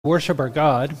Worship our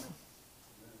God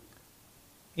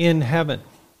in heaven.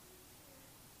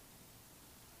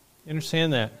 You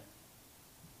understand that?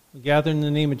 We gather in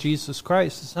the name of Jesus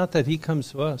Christ. It's not that He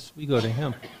comes to us. We go to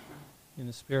Him in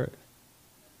the Spirit.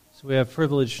 So we have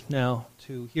privilege now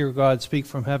to hear God speak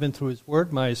from heaven through His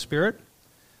Word, my Spirit.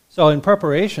 So in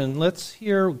preparation, let's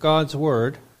hear God's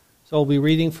Word. So I'll be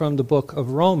reading from the book of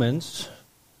Romans,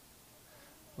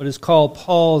 what is called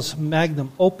Paul's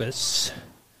magnum opus,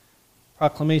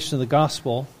 Proclamation of the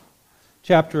Gospel,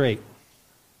 chapter 8.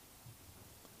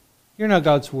 Hear now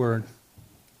God's Word.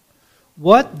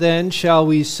 What then shall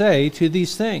we say to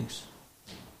these things?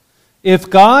 If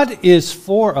God is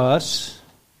for us,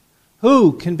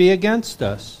 who can be against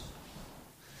us?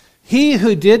 He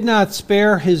who did not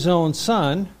spare His own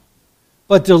Son,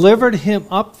 but delivered Him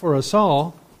up for us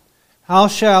all, how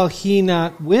shall He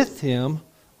not with Him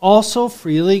also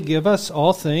freely give us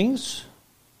all things?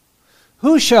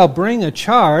 Who shall bring a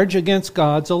charge against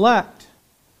God's elect?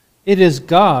 It is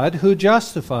God who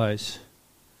justifies.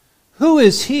 Who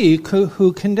is he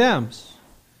who condemns?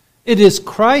 It is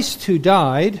Christ who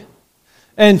died,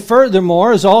 and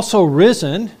furthermore is also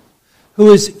risen,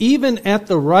 who is even at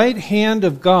the right hand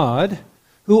of God,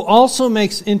 who also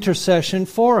makes intercession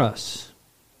for us.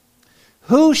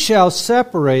 Who shall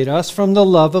separate us from the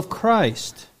love of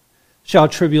Christ? Shall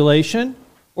tribulation,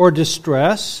 or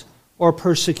distress, or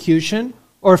persecution,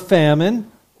 or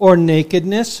famine, or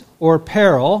nakedness, or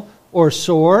peril, or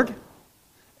sword?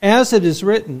 As it is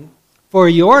written, for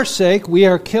your sake we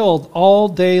are killed all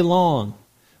day long.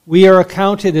 We are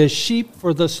accounted as sheep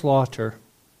for the slaughter.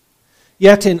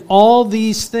 Yet in all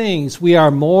these things we are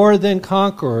more than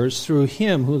conquerors through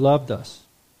Him who loved us.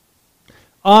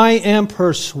 I am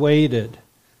persuaded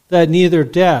that neither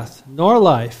death, nor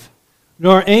life,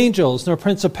 nor angels, nor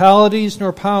principalities,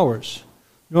 nor powers,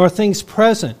 nor things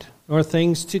present, nor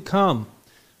things to come,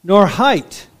 nor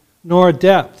height, nor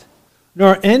depth,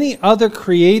 nor any other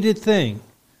created thing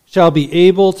shall be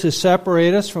able to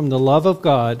separate us from the love of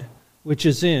God, which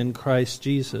is in Christ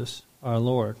Jesus our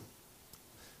Lord.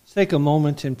 Let's take a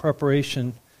moment in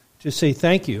preparation to say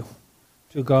thank you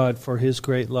to God for His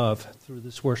great love through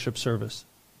this worship service.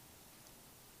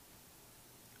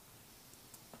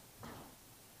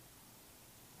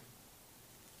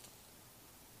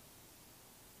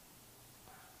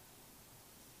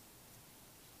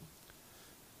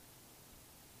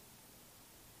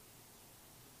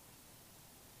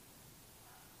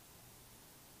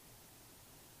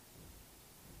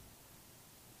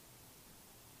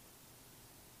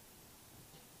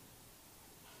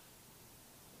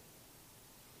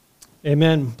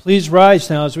 Amen. Please rise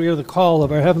now as we hear the call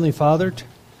of our Heavenly Father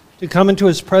to come into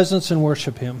His presence and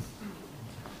worship Him.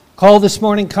 Call this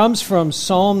morning comes from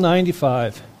Psalm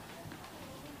 95.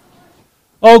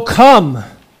 Oh, come,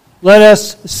 let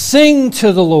us sing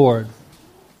to the Lord.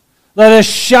 Let us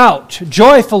shout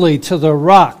joyfully to the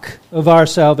rock of our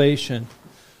salvation.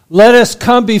 Let us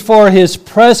come before His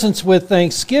presence with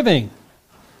thanksgiving.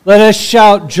 Let us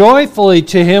shout joyfully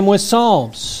to Him with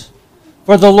psalms.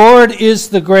 For the Lord is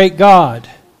the great God,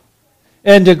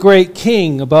 and a great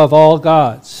King above all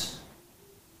gods.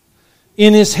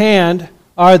 In His hand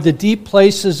are the deep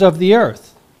places of the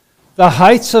earth. The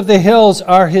heights of the hills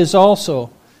are His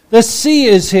also. The sea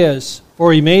is His,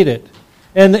 for He made it,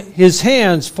 and His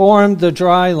hands formed the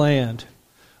dry land.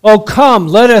 Oh, come,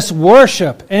 let us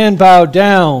worship and bow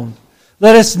down.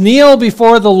 Let us kneel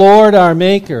before the Lord our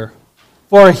Maker,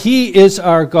 for He is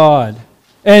our God.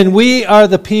 And we are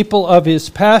the people of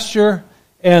His pasture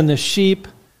and the sheep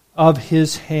of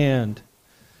His hand.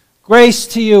 Grace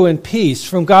to you and peace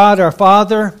from God our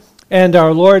Father and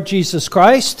our Lord Jesus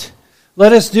Christ.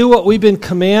 Let us do what we've been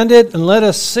commanded, and let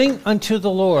us sing unto the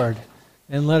Lord,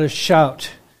 and let us shout,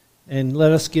 and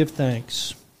let us give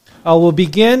thanks. We'll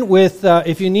begin with,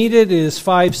 if you need it, it is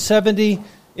 570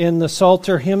 in the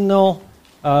Psalter hymnal.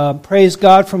 Praise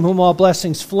God from whom all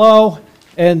blessings flow.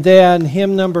 And then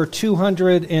hymn number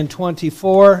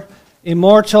 224,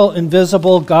 Immortal,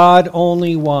 Invisible, God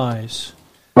Only Wise.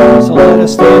 So let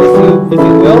us stand if you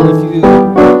will.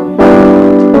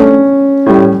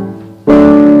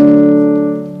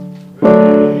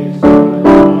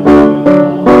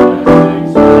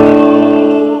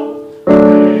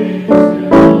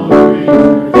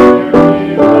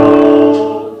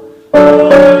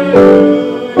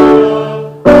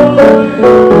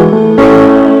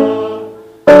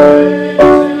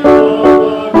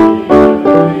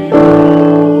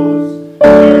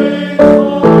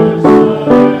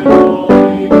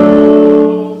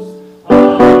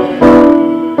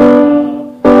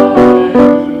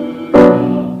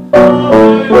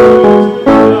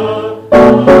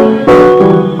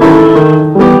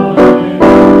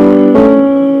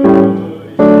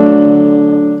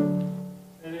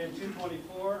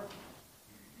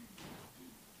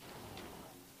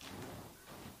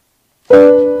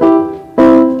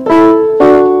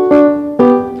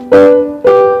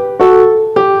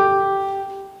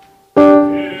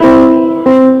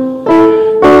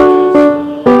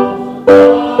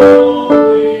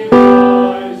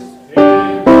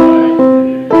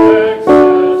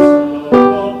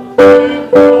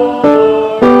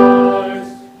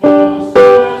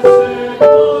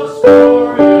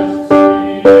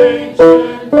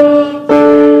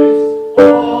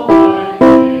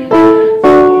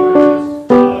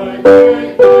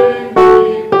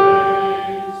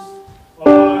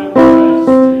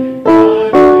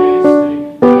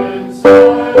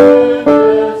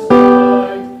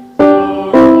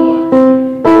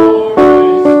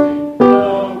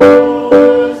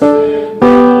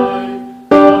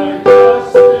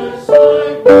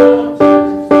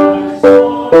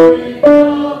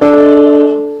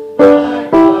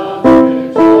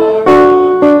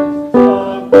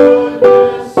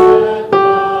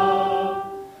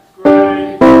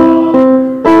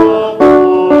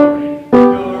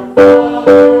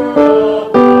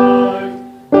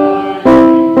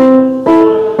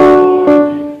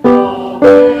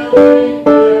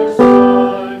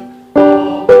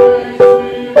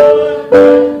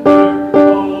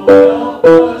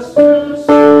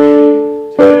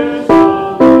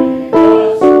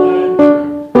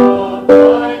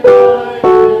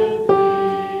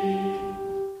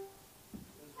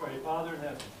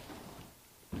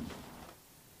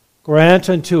 grant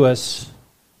unto us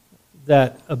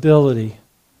that ability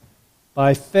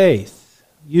by faith,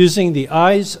 using the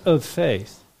eyes of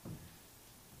faith,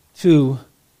 to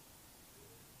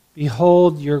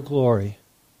behold your glory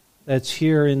that's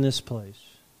here in this place.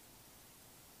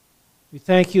 We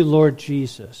thank you, Lord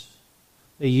Jesus,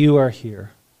 that you are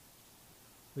here.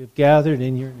 We have gathered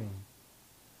in your name.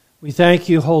 We thank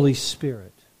you, Holy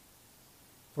Spirit,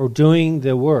 for doing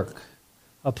the work,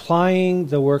 applying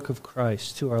the work of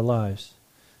Christ to our lives,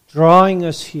 drawing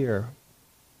us here,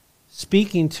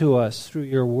 speaking to us through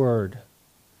your word.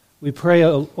 We pray,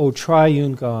 O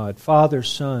triune God, Father,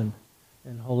 Son,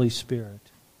 and Holy Spirit.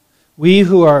 We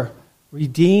who are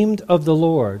redeemed of the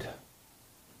Lord,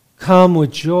 come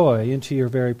with joy into your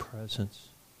very presence.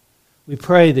 We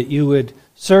pray that you would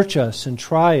search us and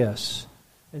try us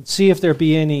and see if there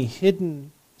be any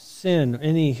hidden sin,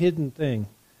 any hidden thing.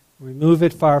 Remove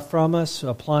it far from us,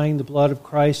 applying the blood of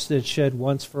Christ that shed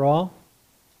once for all,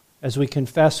 as we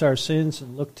confess our sins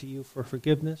and look to you for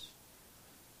forgiveness.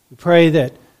 We pray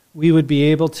that we would be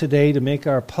able today to make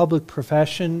our public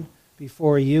profession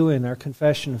before you in our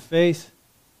confession of faith,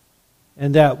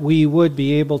 and that we would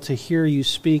be able to hear you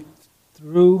speak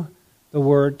through the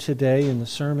word today in the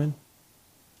sermon,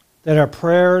 that our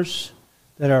prayers,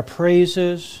 that our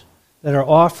praises, that our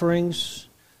offerings,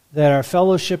 that our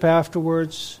fellowship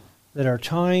afterwards, that our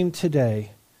time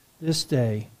today, this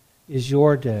day, is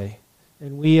your day,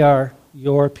 and we are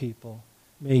your people.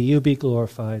 May you be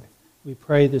glorified. We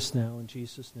pray this now in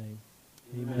Jesus' name.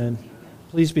 Amen.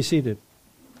 Please be seated.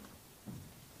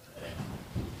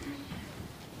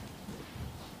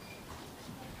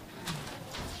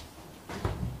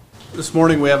 This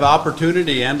morning we have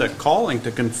opportunity and a calling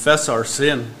to confess our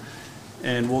sin,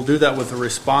 and we'll do that with a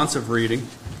responsive reading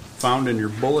found in your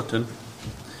bulletin.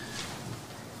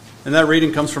 And that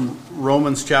reading comes from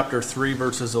Romans chapter 3,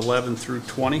 verses 11 through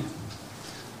 20.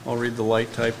 I'll read the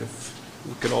light type if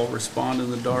we could all respond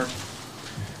in the dark.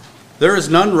 There is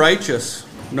none righteous,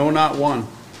 no, not one.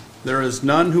 There is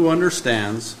none who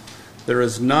understands. There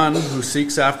is none who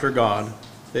seeks after God.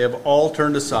 They have all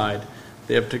turned aside.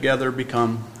 They have together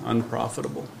become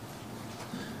unprofitable.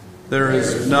 There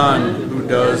is none who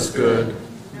does good,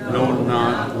 no,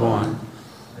 not one.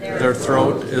 Their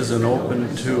throat is an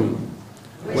open tomb.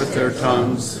 With their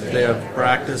tongues they have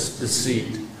practiced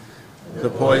deceit. The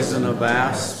poison of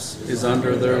asps is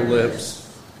under their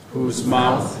lips, whose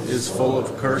mouth is full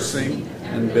of cursing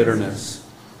and bitterness.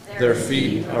 Their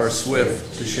feet are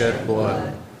swift to shed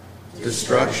blood.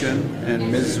 Destruction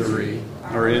and misery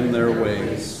are in their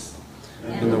ways.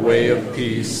 In the way of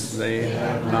peace they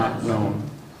have not known.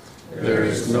 There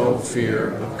is no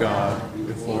fear of God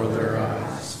before their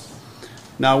eyes.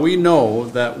 Now we know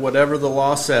that whatever the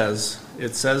law says,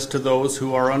 it says to those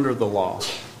who are under the law,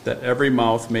 that every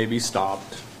mouth may be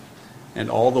stopped,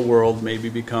 and all the world may be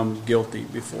become guilty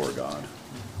before God.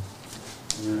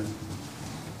 Amen.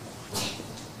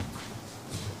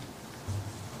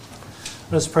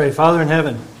 Let's pray. Father in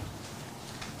heaven,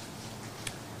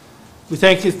 we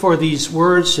thank you for these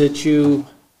words that you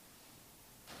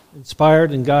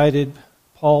inspired and guided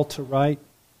Paul to write.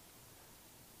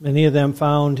 Many of them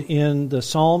found in the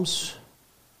Psalms,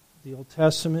 the Old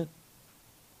Testament.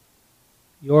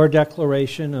 Your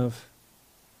declaration of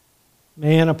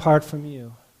man apart from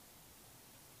you.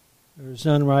 There is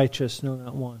none righteous, no,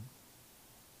 not one.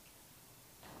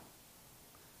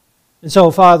 And so,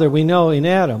 Father, we know in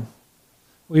Adam,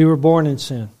 we were born in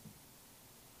sin.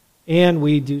 And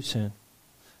we do sin.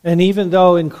 And even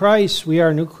though in Christ we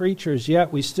are new creatures,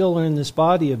 yet we still are in this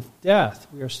body of death.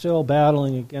 We are still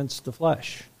battling against the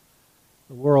flesh,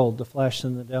 the world, the flesh,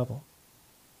 and the devil.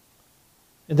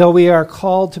 And though we are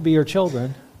called to be your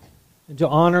children, and to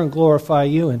honor and glorify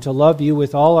you, and to love you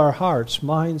with all our hearts,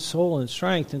 mind, soul, and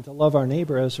strength, and to love our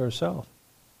neighbor as ourselves,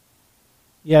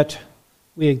 yet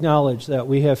we acknowledge that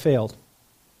we have failed.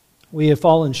 We have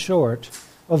fallen short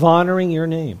of honoring your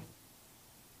name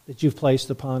that you've placed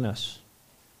upon us.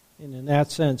 And in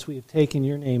that sense, we have taken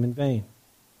your name in vain.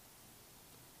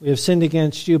 We have sinned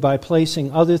against you by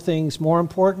placing other things more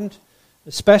important,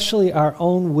 especially our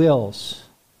own wills.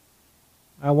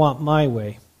 I want my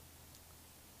way.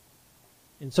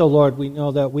 And so, Lord, we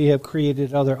know that we have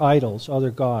created other idols,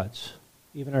 other gods,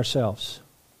 even ourselves.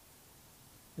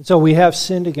 And so we have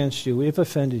sinned against you. We have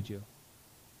offended you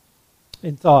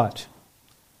in thought,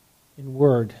 in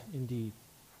word, in deed.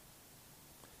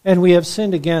 And we have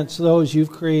sinned against those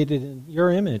you've created in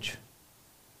your image.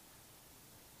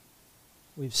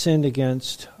 We've sinned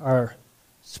against our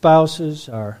spouses,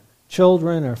 our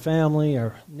children, our family,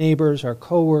 our neighbors, our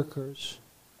co-workers,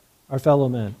 our fellow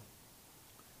men,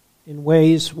 in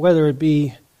ways, whether it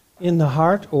be in the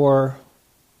heart or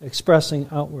expressing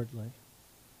outwardly.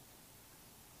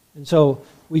 And so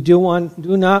we do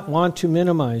not want to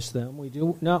minimize them. We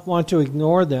do not want to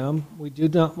ignore them. We do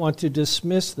not want to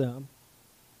dismiss them.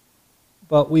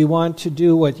 But we want to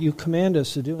do what you command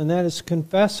us to do, and that is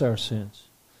confess our sins.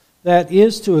 That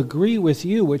is to agree with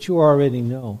you, what you already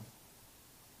know,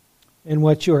 and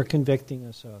what you are convicting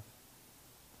us of.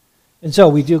 And so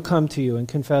we do come to you and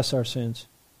confess our sins.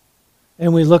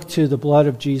 And we look to the blood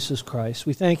of Jesus Christ.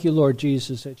 We thank you, Lord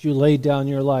Jesus, that you laid down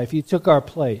your life. You took our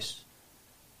place.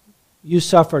 You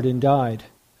suffered and died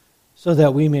so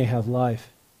that we may have life.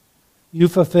 You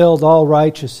fulfilled all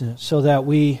righteousness so that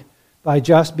we, by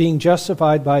just being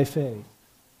justified by faith,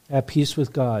 have peace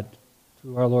with God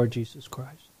through our Lord Jesus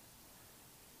Christ.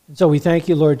 And so we thank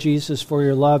you, Lord Jesus, for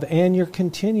your love and your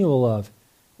continual love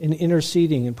in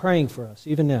interceding and praying for us,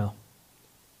 even now.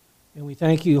 And we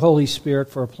thank you, Holy Spirit,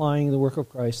 for applying the work of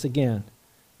Christ again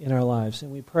in our lives.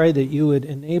 And we pray that you would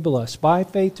enable us by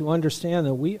faith to understand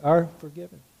that we are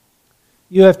forgiven.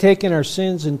 You have taken our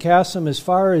sins and cast them as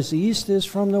far as the east is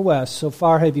from the west. So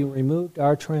far have you removed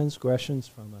our transgressions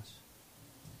from us.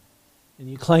 And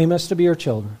you claim us to be your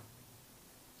children.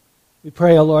 We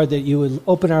pray, O Lord, that you would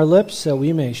open our lips so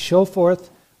we may show forth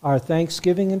our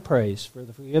thanksgiving and praise for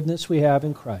the forgiveness we have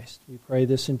in Christ. We pray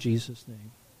this in Jesus'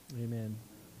 name. Amen.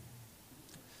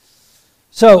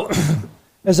 So,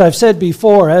 as I've said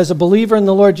before, as a believer in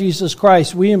the Lord Jesus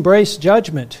Christ, we embrace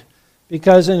judgment,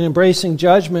 because in embracing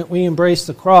judgment, we embrace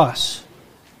the cross.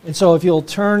 And so if you'll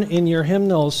turn in your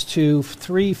hymnals to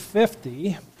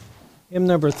 350, hymn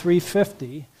number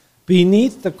 350,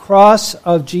 beneath the cross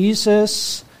of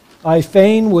Jesus, I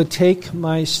fain would take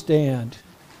my stand.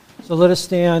 So let us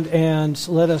stand and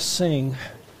let us sing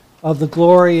of the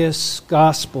glorious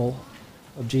gospel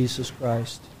of Jesus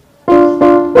Christ.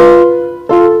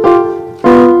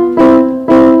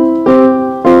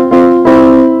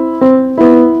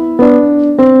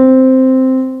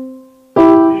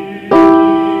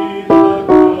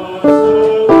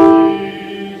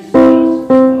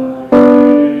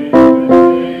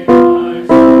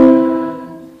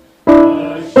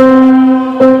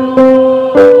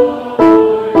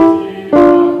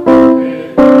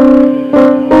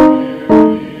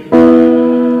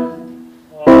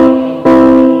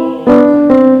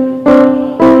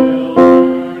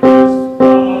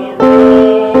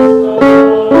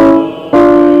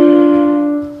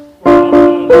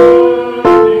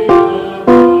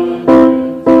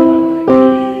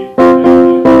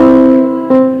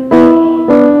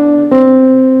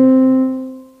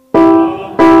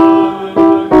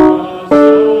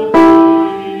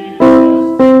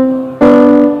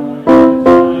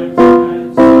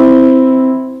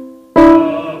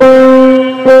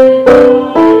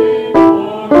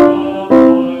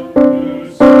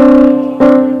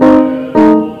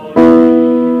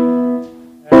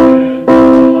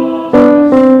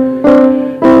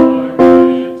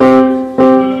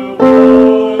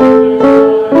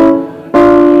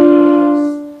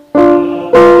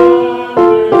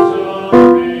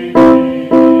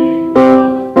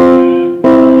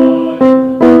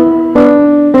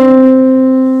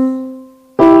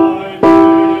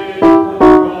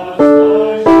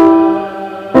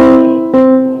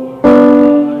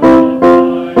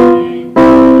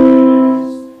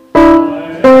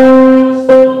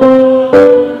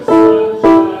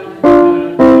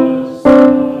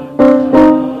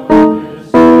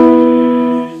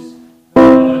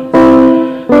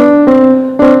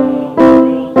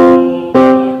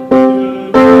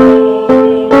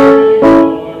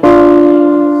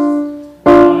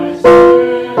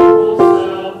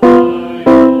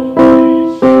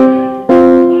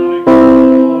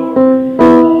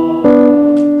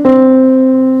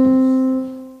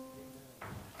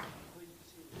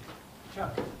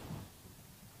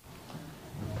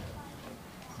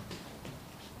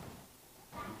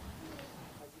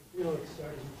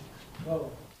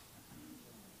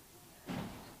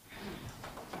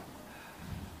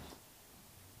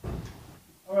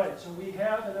 All right, so we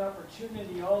have an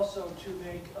opportunity also to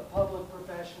make a public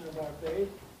profession of our faith.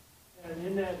 And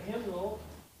in that hymnal,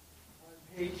 on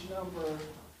page number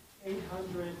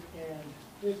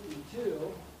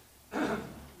 852,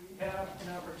 we have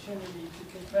an opportunity to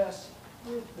confess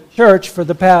with the church for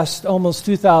the past almost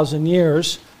 2,000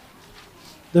 years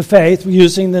the faith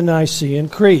using the Nicene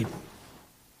Creed.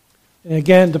 And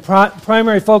again, the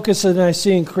primary focus of the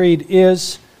Nicene Creed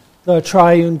is the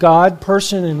triune God,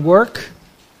 person and work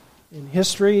in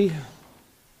history.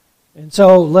 And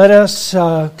so let us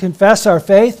confess our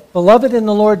faith. Beloved in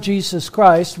the Lord Jesus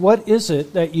Christ, what is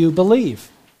it that you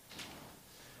believe?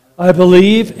 I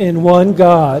believe in one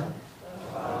God,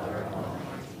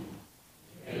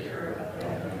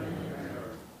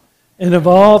 and of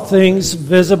all things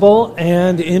visible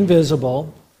and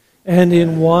invisible, and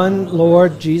in one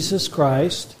Lord Jesus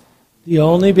Christ, the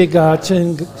only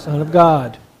begotten Son of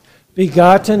God,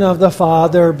 begotten of the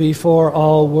Father before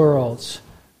all worlds,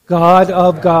 God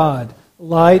of God,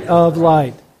 light of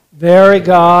light, very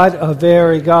God of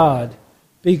very God,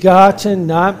 begotten,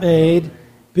 not made,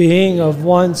 being of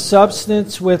one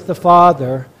substance with the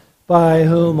Father, by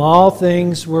whom all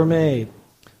things were made,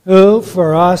 who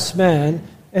for us men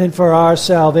and for our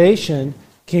salvation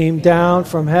came down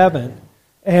from heaven,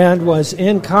 and was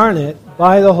incarnate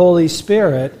by the Holy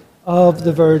Spirit of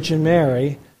the Virgin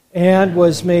Mary, and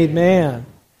was made man,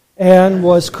 and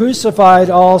was crucified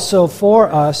also for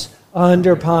us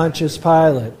under Pontius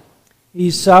Pilate.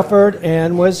 He suffered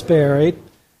and was buried,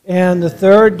 and the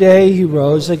third day he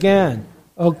rose again,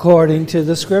 according to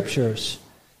the Scriptures,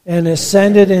 and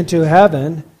ascended into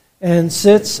heaven, and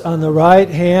sits on the right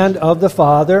hand of the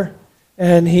Father,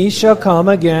 and he shall come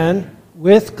again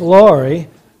with glory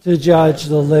to judge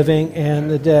the living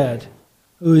and the dead,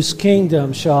 whose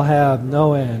kingdom shall have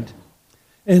no end.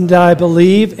 And I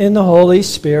believe in the Holy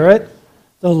Spirit,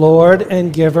 the Lord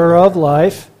and giver of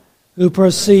life, who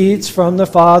proceeds from the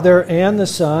Father and the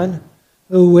Son,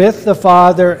 who with the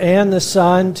Father and the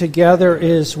Son together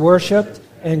is worshipped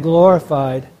and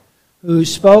glorified, who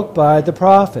spoke by the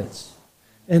prophets.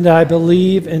 And I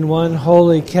believe in one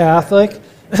holy Catholic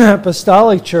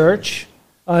Apostolic Church.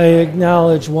 I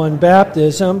acknowledge one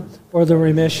baptism for the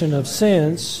remission of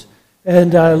sins,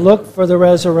 and I look for the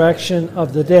resurrection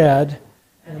of the dead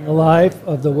and the life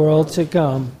of the world to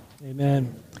come.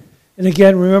 Amen. And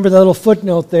again, remember the little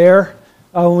footnote there.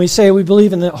 When we say we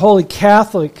believe in the Holy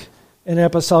Catholic and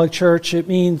Apostolic Church, it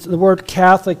means the word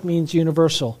Catholic means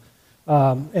universal.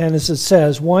 And as it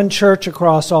says, one church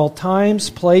across all times,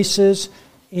 places,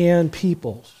 and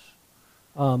peoples.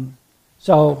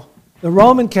 So the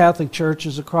Roman Catholic Church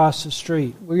is across the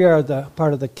street. We are the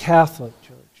part of the Catholic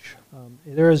Church.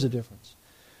 There is a difference.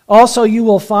 Also, you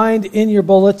will find in your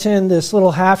bulletin this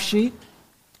little half sheet.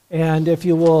 And if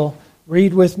you will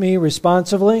read with me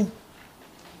responsively,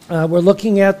 we're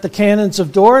looking at the canons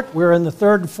of Dort. We're in the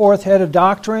third and fourth head of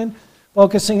doctrine,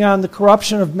 focusing on the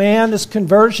corruption of man, his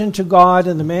conversion to God,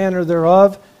 and the manner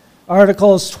thereof.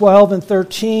 Articles 12 and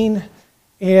 13.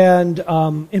 And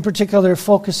in particular,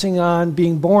 focusing on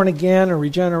being born again or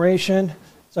regeneration.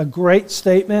 It's a great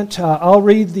statement. I'll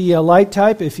read the light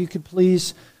type. If you could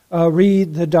please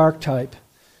read the dark type.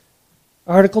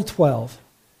 Article 12.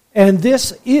 And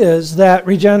this is that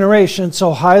regeneration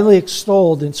so highly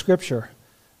extolled in Scripture,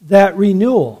 that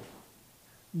renewal,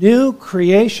 new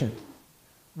creation,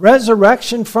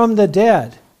 resurrection from the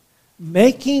dead,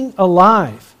 making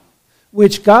alive,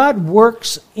 which God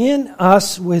works in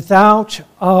us without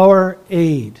our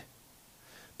aid.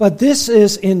 But this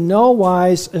is in no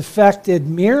wise effected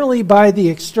merely by the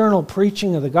external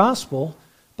preaching of the gospel,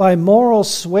 by moral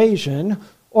suasion,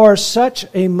 or such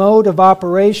a mode of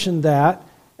operation that,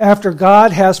 after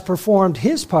God has performed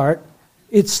his part,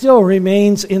 it still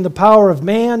remains in the power of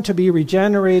man to be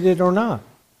regenerated or not,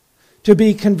 to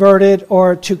be converted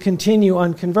or to continue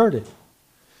unconverted.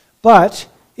 But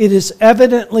it is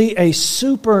evidently a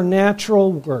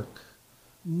supernatural work,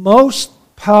 most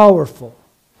powerful,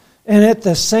 and at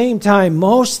the same time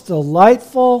most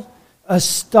delightful,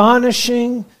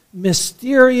 astonishing,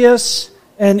 mysterious,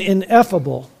 and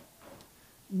ineffable,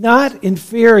 not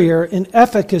inferior in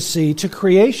efficacy to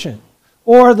creation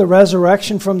or the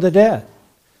resurrection from the dead,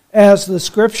 as the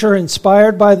Scripture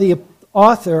inspired by the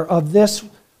author of this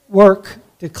work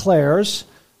declares,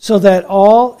 so that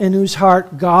all in whose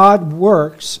heart God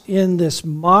works in this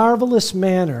marvelous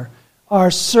manner are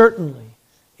certainly,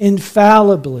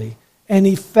 infallibly, and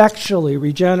effectually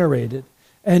regenerated,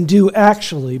 and do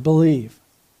actually believe.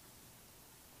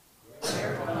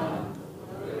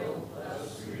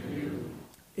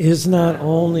 Is not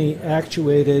only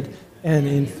actuated and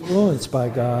influenced by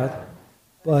God,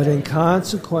 but in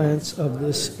consequence of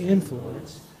this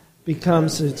influence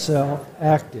becomes itself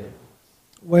active.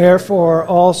 Wherefore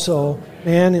also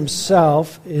man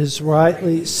himself is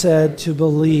rightly said to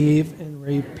believe and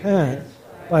repent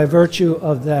by virtue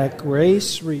of that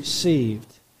grace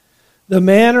received. The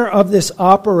manner of this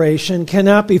operation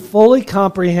cannot be fully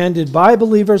comprehended by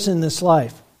believers in this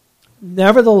life.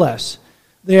 Nevertheless,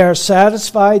 they are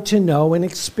satisfied to know and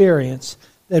experience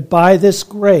that by this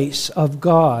grace of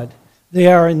God, they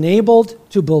are enabled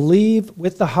to believe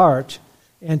with the heart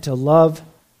and to love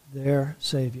their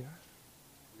Savior.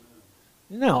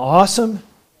 Isn't that awesome?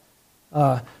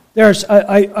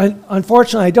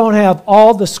 Unfortunately, I don't have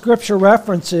all the Scripture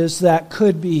references that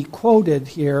could be quoted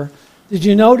here. Did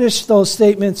you notice those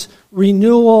statements?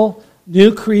 Renewal,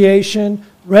 new creation,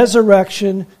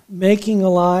 resurrection, making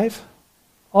alive.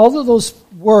 All of those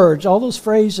words, all those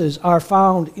phrases are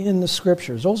found in the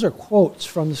Scriptures. Those are quotes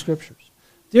from the Scriptures.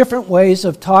 Different ways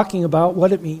of talking about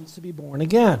what it means to be born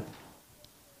again.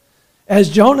 As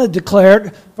Jonah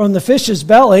declared from the fish's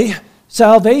belly,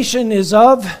 salvation is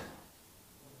of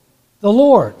the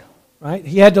Lord. Right?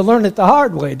 He had to learn it the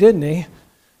hard way, didn't he?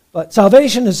 But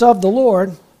salvation is of the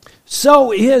Lord.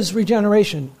 So is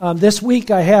regeneration. This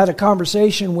week I had a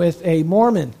conversation with a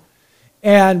Mormon,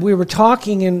 and we were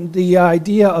talking, and the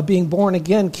idea of being born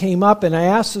again came up, and I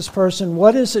asked this person,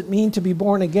 what does it mean to be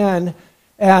born again?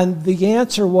 And the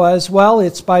answer was, well,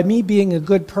 it's by me being a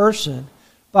good person,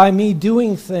 by me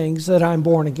doing things that I'm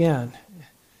born again.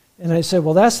 And I said,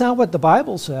 well, that's not what the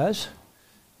Bible says.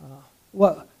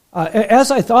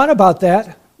 As I thought about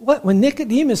that, when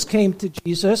Nicodemus came to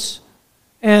Jesus,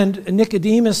 and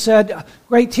Nicodemus said,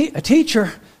 great a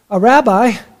teacher, a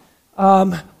rabbi,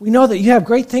 we know that you have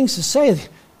great things to say.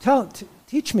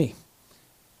 Teach me.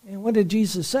 And what did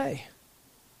Jesus say?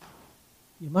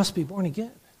 You must be born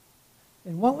again.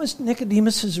 And what was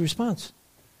Nicodemus' response?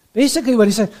 Basically what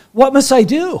he said, what must I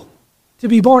do to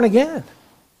be born again?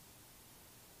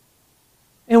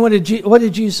 And what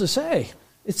did Jesus say?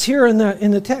 It's here in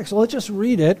the text. Well, let's just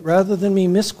read it rather than me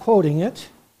misquoting it.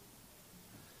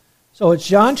 So it's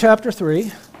John chapter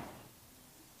 3.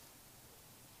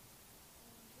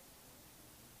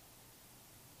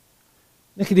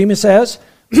 Nicodemus says,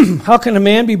 how can a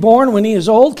man be born when he is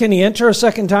old? Can he enter a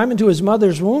second time into his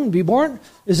mother's womb and be born?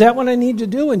 Is that what I need to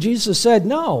do? And Jesus said,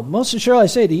 no. Most assuredly I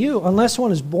say to you, unless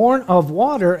one is born of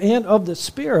water and of the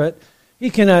Spirit, he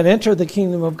cannot enter the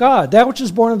kingdom of God. That which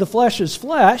is born of the flesh is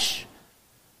flesh.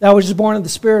 That which is born of the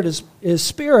Spirit is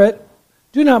spirit.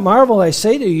 Do not marvel, I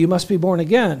say to you, you must be born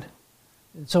again.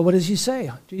 And so what does he say?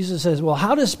 Jesus says, well,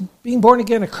 how does being born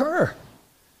again occur?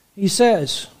 He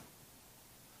says,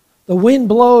 the wind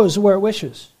blows where it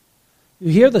wishes. You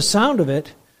hear the sound of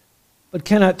it, but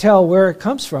cannot tell where it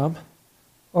comes from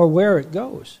or where it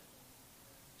goes.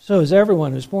 So is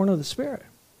everyone who's born of the Spirit.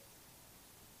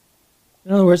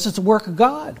 In other words, it's a work of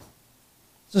God.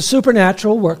 It's a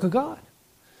supernatural work of God.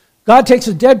 God takes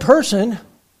a dead person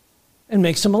and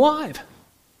makes him alive.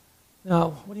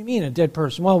 Now, what do you mean a dead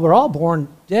person? Well, we're all born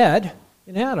dead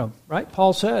in Adam, right?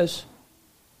 Paul says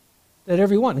that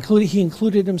everyone, he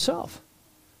included himself,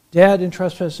 dead in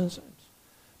trespasses and sins.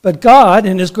 But God,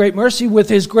 in his great mercy, with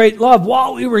his great love,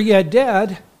 while we were yet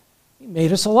dead, he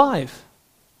made us alive.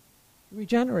 He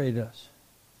regenerated us.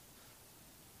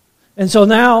 And so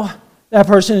now that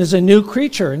person is a new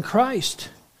creature in Christ.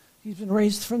 He's been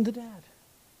raised from the dead.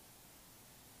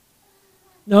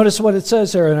 Notice what it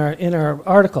says there in our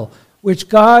article, which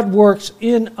God works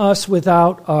in us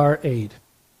without our aid.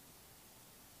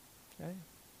 Okay?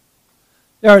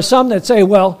 There are some that say,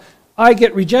 well, I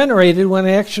get regenerated when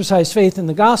I exercise faith in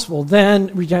the gospel,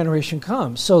 then regeneration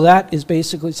comes. So that is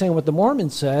basically saying what the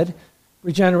Mormons said,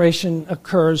 regeneration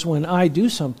occurs when I do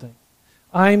something.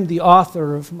 I'm the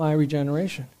author of my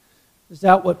regeneration. Is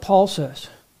that what Paul says?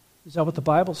 Is that what the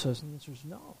Bible says? And the answer is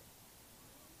no.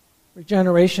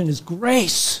 Regeneration is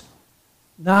grace,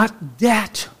 not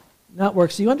debt, not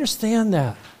works. Do you understand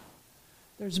that?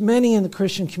 There's many in the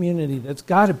Christian community that's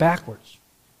got it backwards.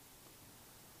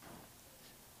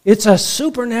 It's a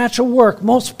supernatural work,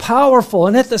 most powerful,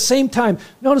 and at the same time,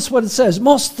 notice what it says,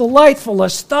 most delightful,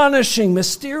 astonishing,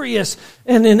 mysterious,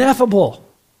 and ineffable.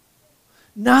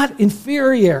 Not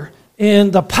inferior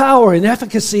in the power and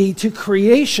efficacy to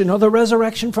creation or the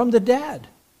resurrection from the dead.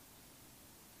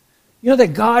 You know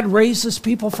that God raises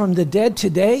people from the dead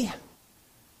today?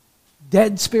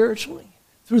 Dead spiritually,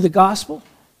 through the gospel.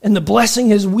 And the blessing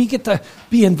is we get to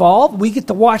be involved. We get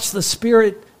to watch the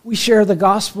Spirit. We share the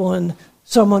gospel, and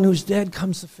someone who's dead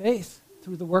comes to faith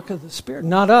through the work of the Spirit.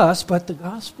 Not us, but the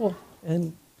gospel.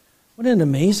 And what an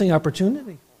amazing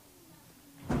opportunity.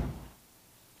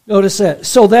 Notice that.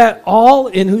 So that all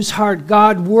in whose heart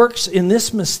God works in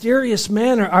this mysterious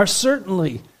manner are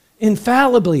certainly,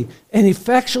 infallibly, and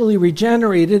effectually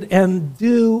regenerated and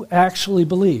do actually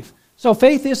believe. So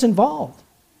faith is involved.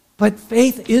 But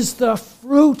faith is the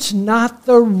fruit, not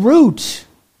the root.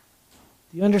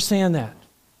 Do you understand that?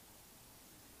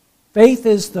 Faith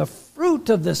is the fruit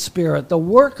of the Spirit, the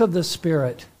work of the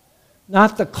Spirit,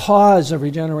 not the cause of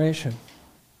regeneration.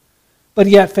 But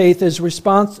yet faith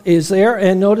is there,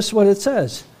 and notice what it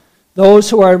says. Those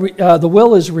who are, the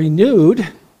will is renewed,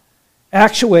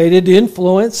 actuated,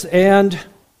 influenced, and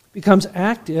becomes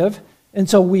active, and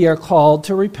so we are called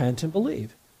to repent and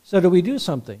believe. So do we do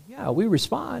something? Yeah, we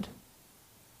respond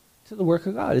to the work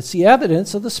of God. It's the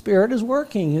evidence of the Spirit is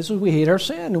working. This is we hate our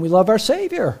sin and we love our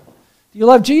Savior. Do you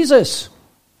love Jesus?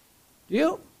 Do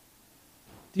you?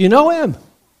 Do you know him?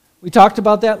 We talked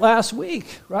about that last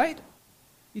week, right?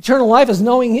 Eternal life is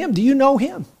knowing him. Do you know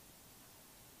him?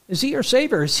 Is he your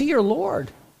Savior? Is he your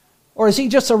Lord? Or is he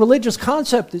just a religious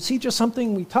concept? Is he just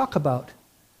something we talk about?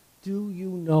 Do you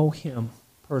know him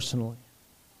personally?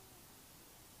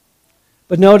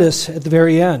 But notice at the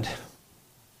very end,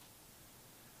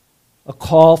 a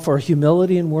call for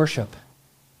humility and worship.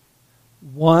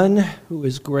 One who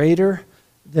is greater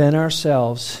than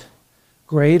ourselves,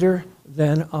 greater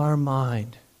than our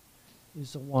mind,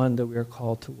 is the one that we are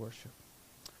called to worship.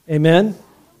 Amen?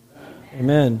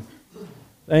 Amen.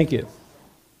 Thank you.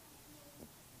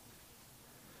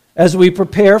 As we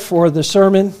prepare for the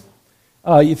sermon,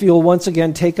 if you'll once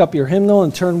again take up your hymnal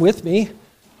and turn with me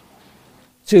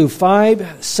to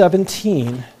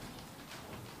 517.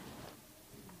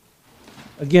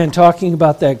 Again, talking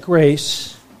about that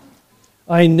grace.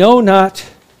 I know not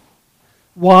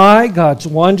why God's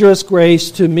wondrous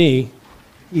grace to me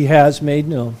he has made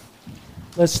known.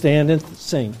 Let's stand and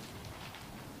sing.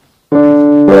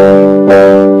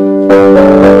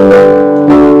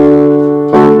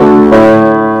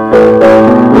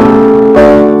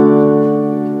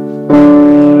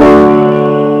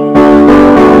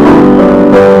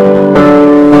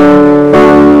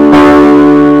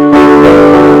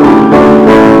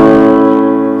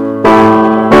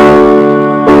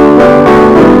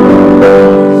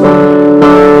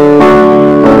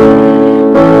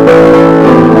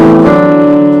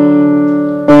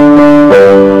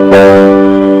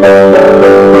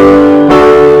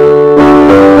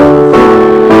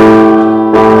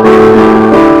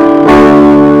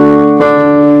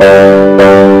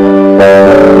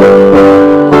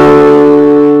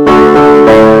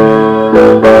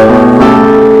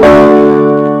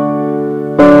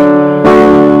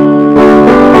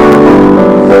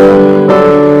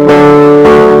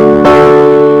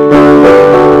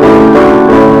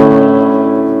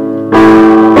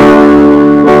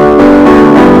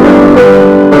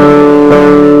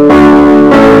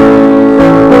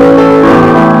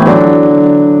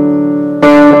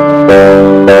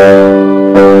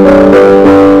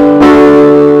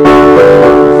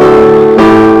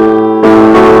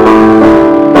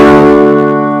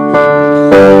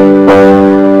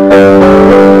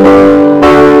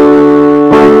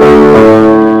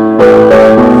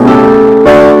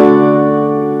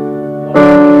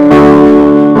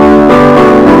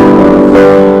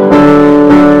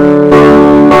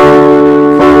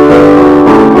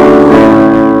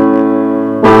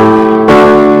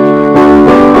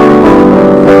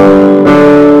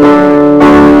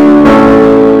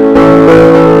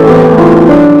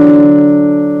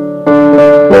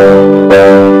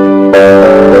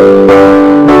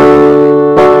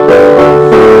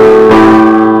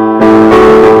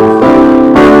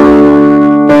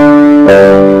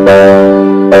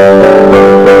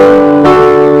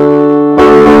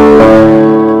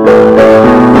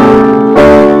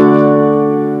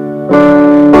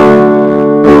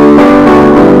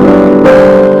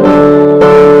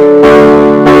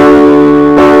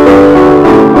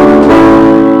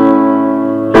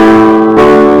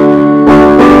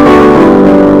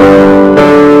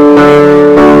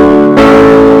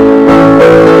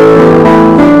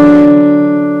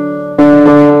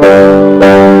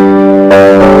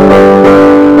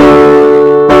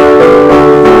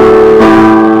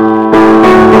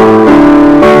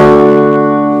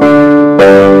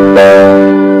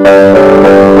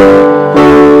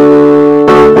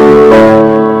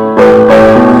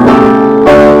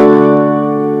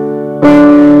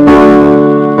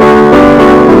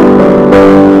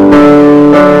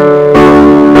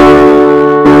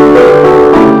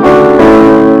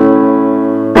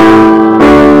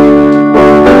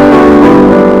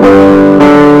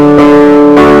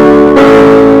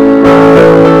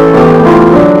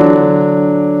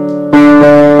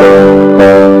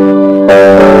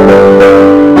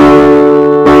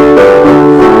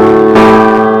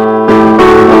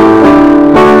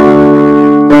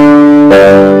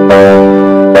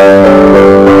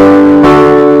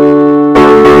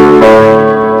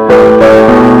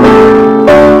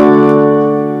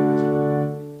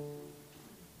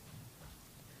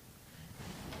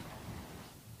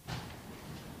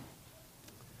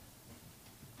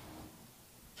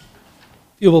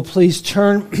 You will please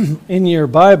turn in your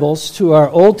Bibles to our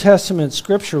Old Testament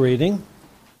scripture reading.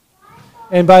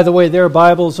 And by the way, there are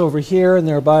Bibles over here and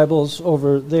there are Bibles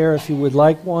over there if you would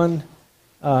like one.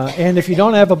 And if you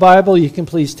don't have a Bible, you can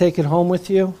please take it home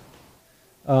with you.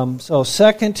 So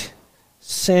 2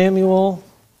 Samuel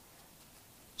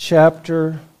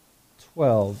chapter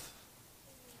 12.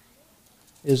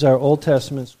 is our Old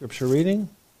Testament scripture reading.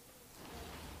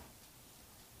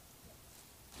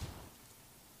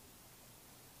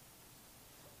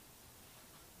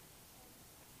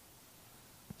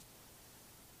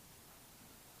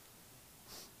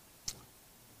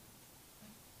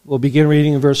 We'll begin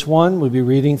reading in verse 1. We'll be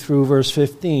reading through verse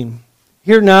 15.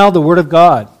 Hear now the word of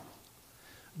God.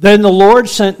 Then the Lord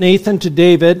sent Nathan to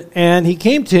David, and he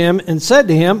came to him and said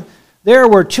to him, There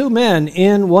were 2 men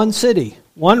in one city,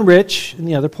 one rich and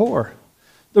the other poor.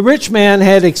 The rich man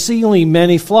had exceedingly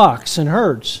many flocks and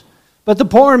herds, but the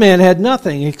poor man had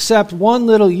nothing except one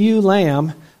little ewe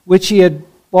lamb, which he had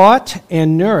bought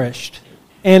and nourished,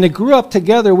 and it grew up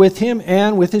together with him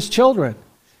and with his children.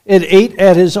 It ate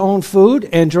at his own food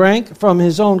and drank from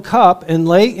his own cup and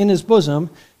lay in his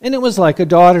bosom, and it was like a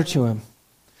daughter to him.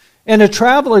 And a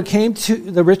traveler came to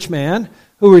the rich man,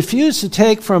 who refused to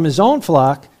take from his own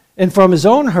flock and from his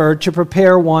own herd to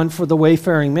prepare one for the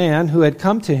wayfaring man who had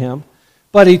come to him.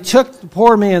 But he took the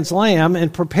poor man's lamb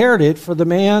and prepared it for the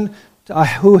man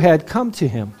who had come to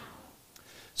him.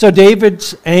 So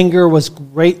David's anger was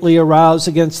greatly aroused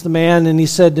against the man, and he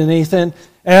said to Nathan,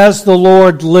 As the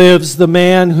Lord lives, the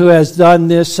man who has done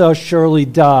this shall surely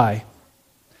die.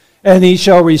 And he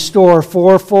shall restore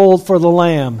 4-fold for the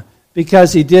lamb,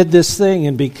 because he did this thing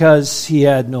and because he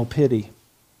had no pity.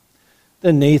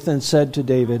 Then Nathan said to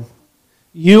David,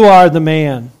 You are the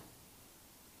man.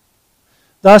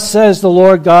 Thus says the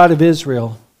Lord God of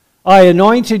Israel, I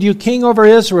anointed you king over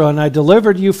Israel, and I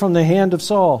delivered you from the hand of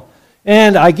Saul.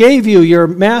 And I gave you your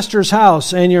master's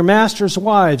house and your master's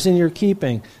wives in your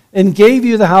keeping, and gave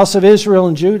you the house of Israel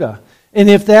and Judah. And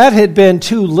if that had been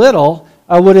too little,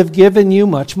 I would have given you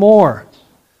much more.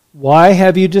 Why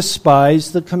have you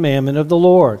despised the commandment of the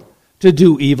Lord, to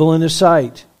do evil in his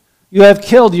sight? You have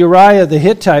killed Uriah the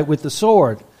Hittite with the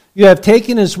sword. You have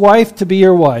taken his wife to be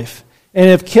your wife, and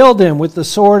have killed him with the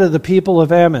sword of the people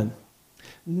of Ammon.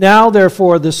 Now,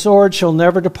 therefore, the sword shall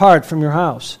never depart from your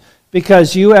house,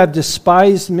 because you have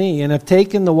despised me, and have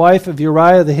taken the wife of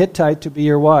Uriah the Hittite to be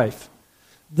your wife.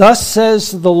 Thus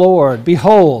says the Lord,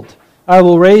 Behold, I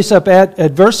will raise up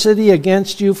adversity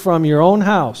against you from your own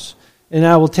house, and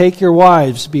I will take your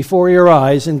wives before your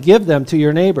eyes, and give them to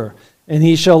your neighbor, and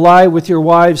he shall lie with your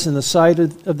wives in the sight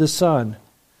of the sun.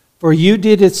 For you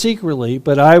did it secretly,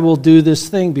 but I will do this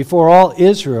thing before all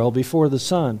Israel, before the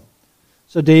sun.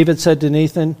 So David said to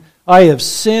Nathan, I have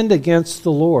sinned against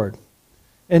the Lord.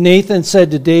 And Nathan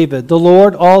said to David, The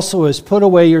Lord also has put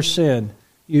away your sin.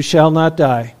 You shall not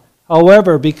die.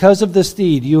 However, because of this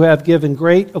deed, you have given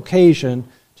great occasion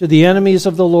to the enemies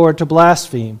of the Lord to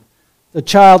blaspheme. The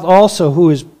child also who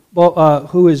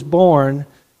is born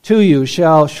to you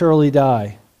shall surely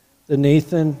die. Then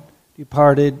Nathan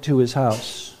departed to his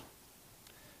house.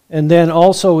 And then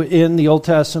also in the Old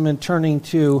Testament, turning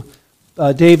to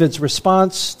David's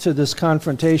response to this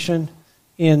confrontation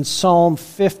in Psalm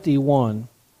 51.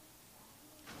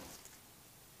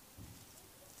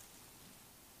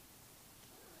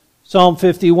 Psalm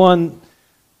 51,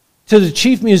 to the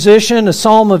chief musician, a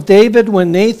psalm of David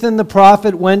when Nathan the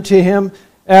prophet went to him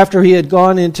after he had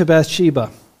gone into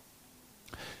Bathsheba.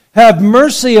 Have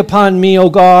mercy upon me, O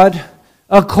God,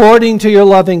 according to your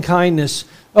loving kindness.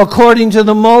 According to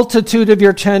the multitude of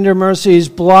your tender mercies,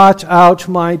 blot out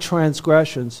my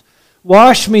transgressions.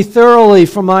 Wash me thoroughly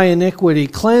from my iniquity.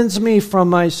 Cleanse me from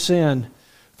my sin.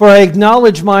 For I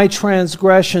acknowledge my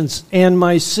transgressions, and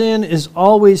my sin is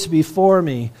always before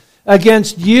me.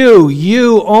 Against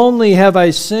you only have I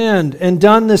sinned, and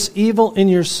done this evil in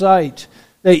your sight,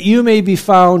 that you may be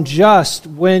found just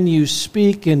when you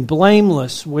speak and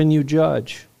blameless when you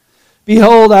judge.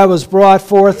 Behold, I was brought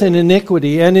forth in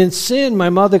iniquity, and in sin my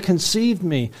mother conceived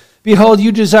me. Behold,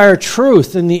 you desire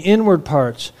truth in the inward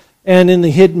parts, and in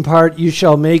the hidden part you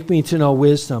shall make me to know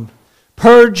wisdom.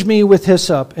 Purge me with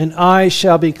hyssop, and I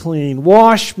shall be clean.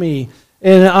 Wash me,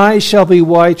 and I shall be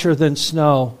whiter than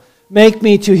snow. Make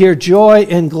me to hear joy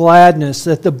and gladness,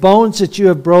 that the bones that you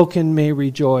have broken may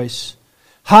rejoice.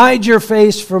 Hide your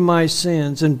face from my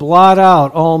sins, and blot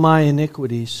out all my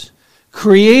iniquities.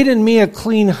 Create in me a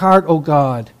clean heart, O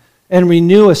God, and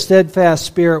renew a steadfast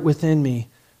spirit within me.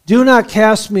 Do not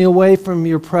cast me away from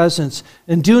your presence,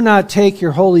 and do not take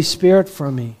your Holy Spirit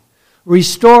from me.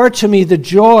 Restore to me the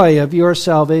joy of your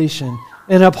salvation,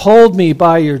 and uphold me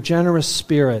by your generous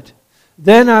spirit.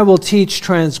 Then I will teach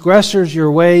transgressors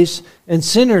your ways, and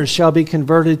sinners shall be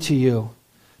converted to you.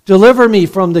 Deliver me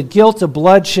from the guilt of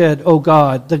bloodshed, O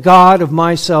God, the God of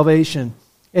my salvation,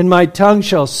 and my tongue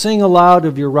shall sing aloud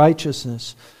of your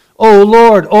righteousness. O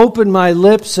Lord, open my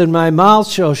lips, and my mouth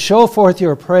shall show forth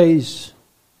your praise.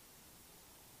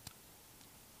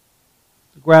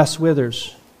 The grass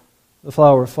withers, the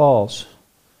flower falls,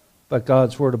 but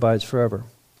God's word abides forever.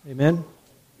 Amen?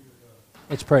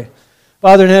 Let's pray.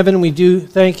 Father in heaven, we do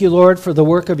thank you, Lord, for the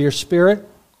work of your Spirit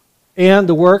and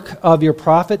the work of your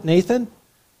prophet Nathan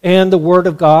and the word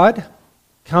of God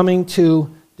coming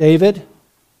to David,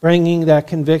 bringing that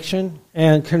conviction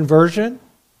and conversion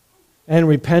and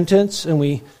repentance. And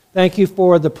we thank you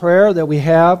for the prayer that we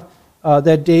have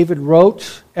that David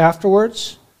wrote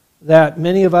afterwards, that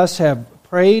many of us have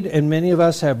prayed and many of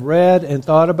us have read and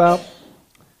thought about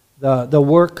the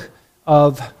work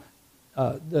of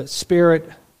the Spirit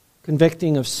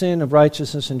convicting of sin, of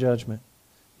righteousness, and judgment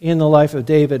in the life of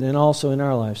David and also in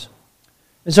our lives.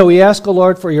 And so we ask, O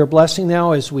Lord, for your blessing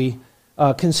now as we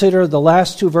consider the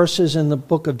last two verses in the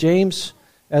book of James,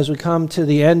 as we come to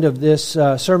the end of this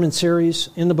sermon series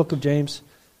in the book of James.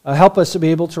 Help us to be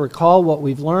able to recall what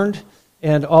we've learned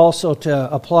and also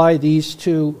to apply these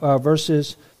two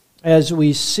verses as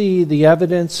we see the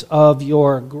evidence of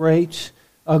your great,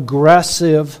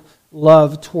 aggressive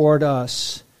love toward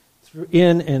us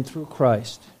in and through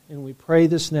Christ. And we pray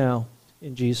this now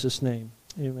in Jesus' name.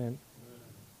 Amen.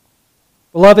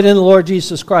 Beloved in the Lord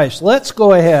Jesus Christ, let's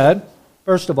go ahead,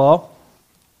 first of all,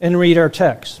 and read our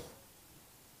text.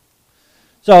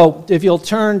 So, if you'll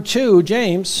turn to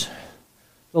James,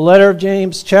 the letter of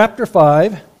James, chapter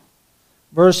 5,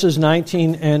 verses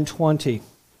 19 and 20.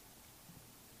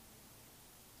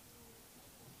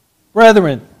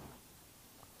 Brethren,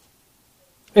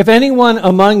 if anyone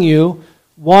among you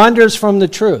wanders from the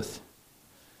truth,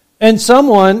 and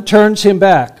someone turns him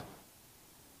back,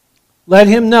 let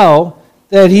him know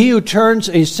that he who turns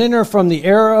a sinner from the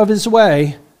error of his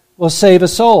way will save a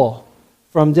soul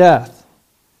from death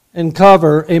and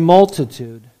cover a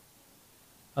multitude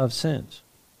of sins.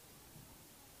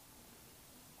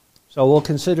 So we'll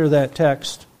consider that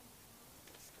text.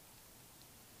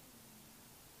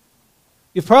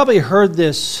 You've probably heard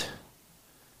this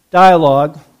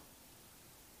dialogue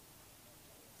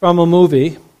from a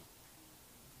movie.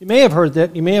 You may have heard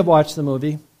that. You may have watched the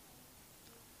movie.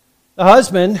 The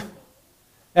husband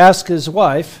asks his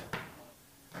wife,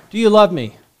 "Do you love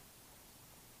me?"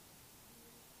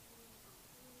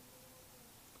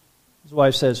 His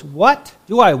wife says, "What?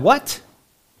 Do I what?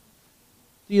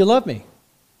 Do you love me?"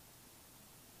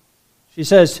 She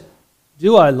says,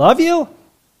 "Do I love you?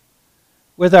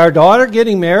 With our daughter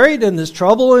getting married and this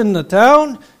trouble in the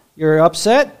town, you're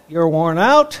upset, you're worn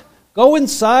out. Go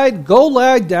inside, go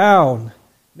lie down.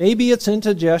 Maybe it's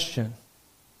indigestion.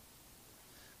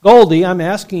 Goldie, I'm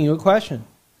asking you a question.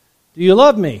 Do you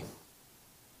love me?"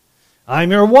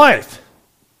 "I'm your wife."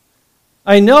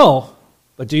 "I know,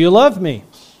 but do you love me?"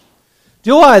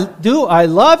 Do I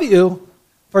love you?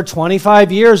 For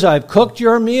 25 years I've cooked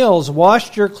your meals,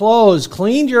 washed your clothes,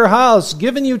 cleaned your house,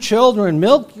 given you children,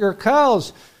 milked your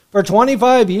cows. For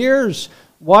 25 years,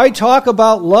 why talk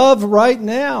about love right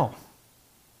now?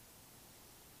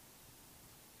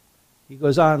 He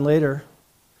goes on later,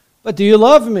 "But do you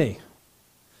love me?"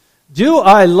 "Do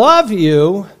I love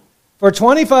you? For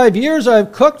 25 years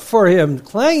I've cooked for him,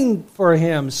 cleaned for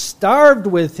him, starved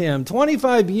with him.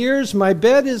 25 years my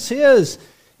bed is his.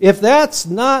 If that's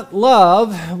not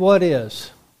love, what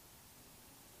is?"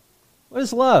 What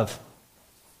is love?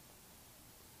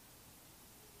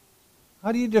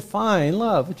 How do you define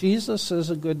love? Jesus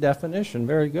is a good definition,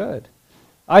 very good.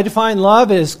 I define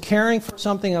love as caring for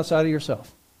something outside of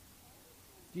yourself.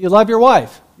 Do you love your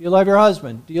wife? Do you love your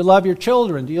husband? Do you love your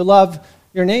children? Do you love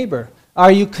your neighbor?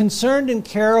 Are you concerned and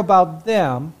care about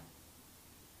them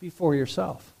before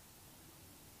yourself?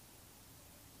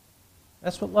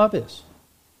 That's what love is.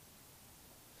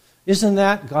 Isn't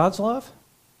that God's love?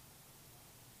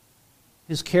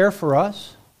 His care for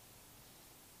us?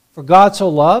 For God so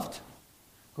loved,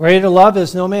 greater love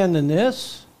is no man than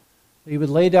this, that he would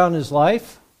lay down his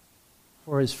life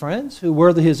for his friends who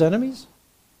were his enemies.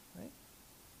 Right?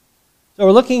 So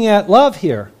we're looking at love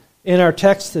here in our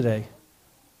text today.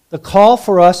 The call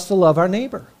for us to love our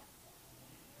neighbor.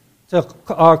 The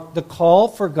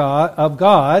call of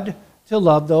God to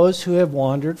love those who have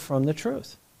wandered from the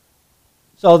truth.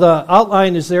 So the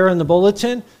outline is there in the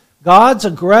bulletin. God's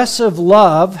aggressive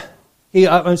love,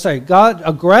 God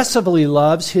aggressively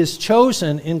loves his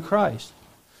chosen in Christ.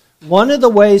 One of the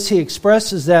ways he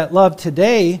expresses that love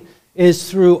today is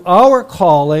through our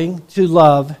calling to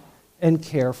love and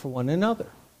care for one another.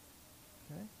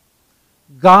 Okay?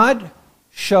 God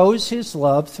shows his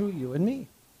love through you and me.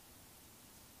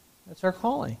 That's our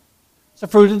calling. It's the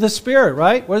fruit of the Spirit,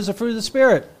 right? What is the fruit of the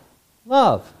Spirit?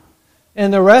 Love.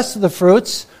 And the rest of the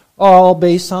fruits are all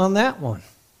based on that one.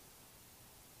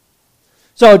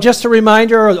 So just a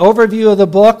reminder, an overview of the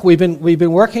book. We've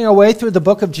been working our way through the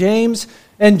book of James,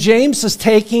 and James is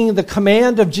taking the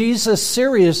command of Jesus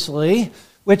seriously,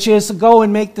 which is to go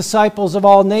and make disciples of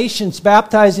all nations,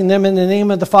 baptizing them in the name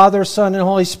of the Father, Son, and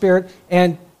Holy Spirit,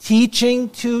 and teaching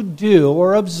to do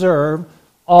or observe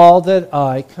all that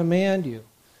I command you.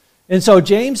 And so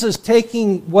James is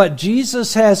taking what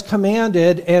Jesus has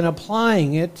commanded and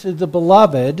applying it to the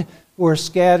beloved who are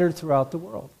scattered throughout the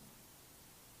world.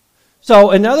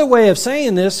 So another way of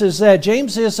saying this is that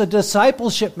James is a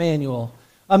discipleship manual,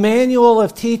 a manual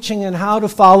of teaching and how to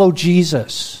follow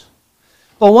Jesus.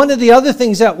 But one of the other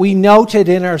things that we noted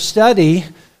in our study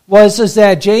is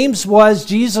that James was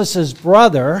Jesus'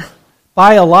 brother,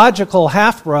 biological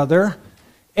half-brother,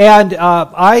 and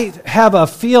I have a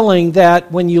feeling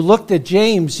that when you looked at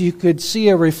James, you could see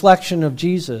a reflection of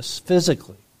Jesus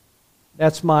physically.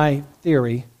 That's my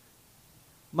theory.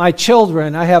 My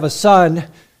children, I have a son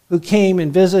who came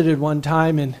and visited one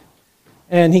time,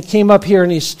 and he came up here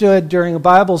and he stood during a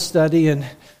Bible study, and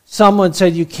someone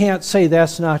said, "You can't say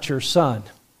that's not your son."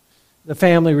 The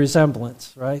family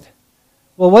resemblance, right?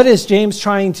 Well, what is James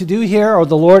trying to do here, or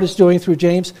the Lord is doing through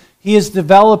James? He is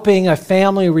developing a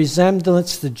family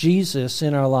resemblance to Jesus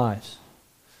in our lives,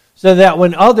 so that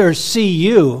when others see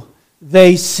you,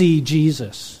 they see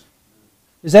Jesus.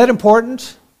 Is that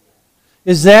important?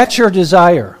 Is that your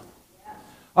desire?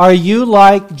 Are you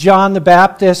like John the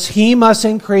Baptist? He must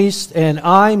increase and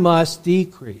I must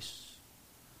decrease.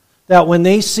 That when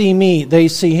they see me, they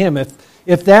see him.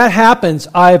 If that happens,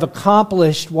 I have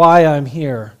accomplished why I'm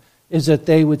here, is that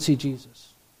they would see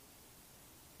Jesus.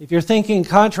 If you're thinking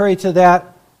contrary to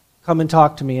that, come and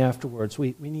talk to me afterwards.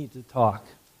 We need to talk.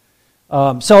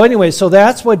 So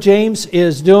that's what James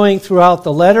is doing throughout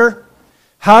the letter.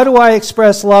 How do I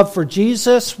express love for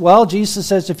Jesus? Well, Jesus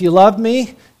says, if you love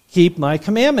me, keep my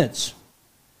commandments.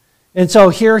 And so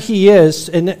here he is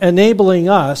enabling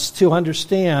us to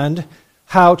understand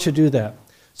how to do that.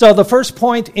 So the first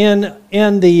point in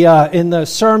the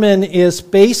sermon is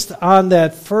based on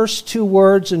that first two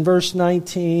words in verse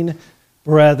 19,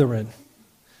 brethren,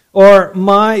 or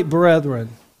my brethren.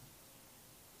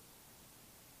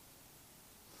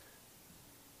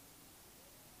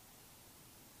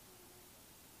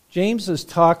 James is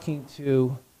talking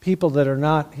to people that are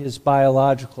not his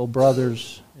biological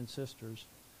brothers and sisters.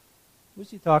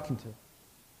 Who's he talking to?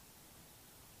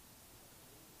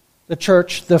 The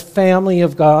church, the family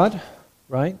of God,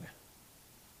 right?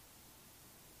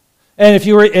 And if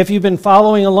you've been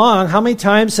following along, how many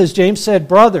times has James said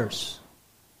brothers?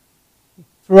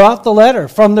 Throughout the letter,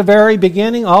 from the very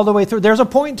beginning all the way through. There's a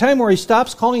point in time where he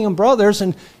stops calling them brothers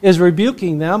and is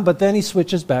rebuking them, but then he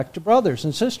switches back to brothers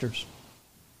and sisters.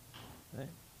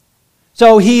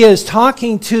 So he is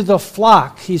talking to the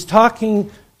flock. He's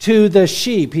talking to the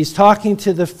sheep. He's talking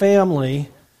to the family.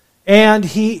 And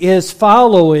he is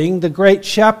following the great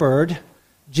shepherd,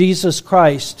 Jesus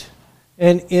Christ,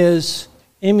 and is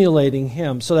emulating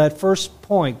him. So that first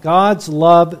point, God's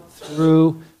love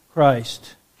through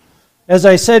Christ. As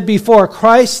I said before,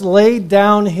 Christ laid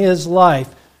down his life.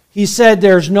 He said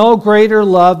there's no greater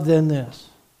love than this.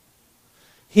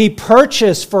 He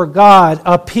purchased for God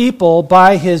a people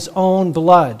by his own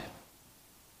blood.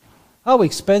 How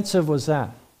expensive was that?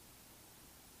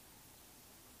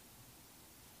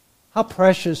 How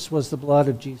precious was the blood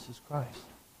of Jesus Christ?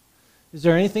 Is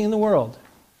there anything in the world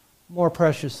more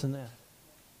precious than that?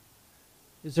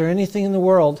 Is there anything in the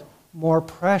world more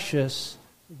precious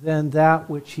than that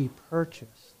which he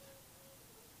purchased?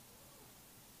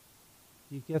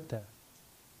 You get that?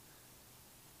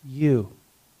 You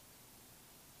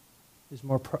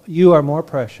are more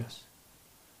precious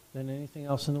than anything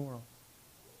else in the world.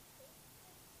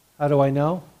 How do I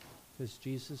know? Because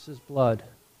Jesus' blood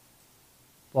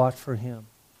bought for him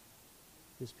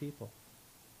his people.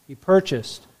 He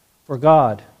purchased for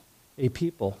God a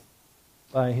people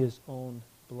by his own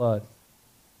blood.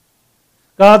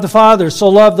 God the Father so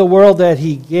loved the world that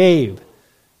he gave,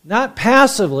 not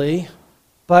passively,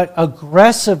 but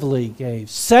aggressively gave,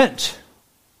 sent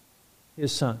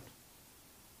his Son.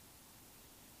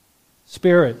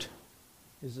 Spirit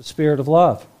is the spirit of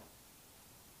love.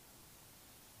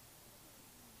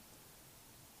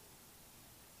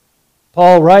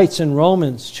 Paul writes in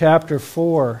Romans chapter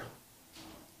 4,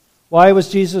 why was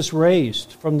Jesus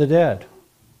raised from the dead?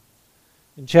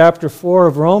 In chapter 4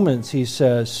 of Romans, he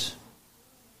says,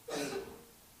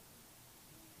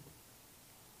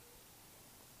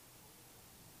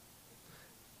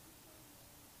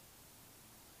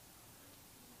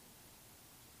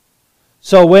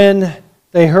 so when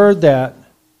they heard that,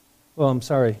 well, I'm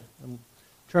sorry.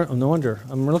 No wonder.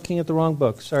 I'm looking at the wrong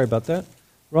book. Sorry about that.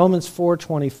 Romans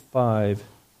 4:25.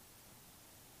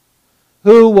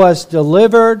 Who was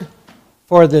delivered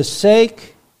for the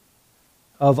sake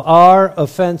of our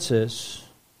offenses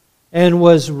and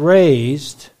was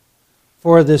raised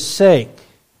for the sake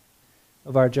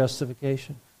of our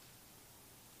justification.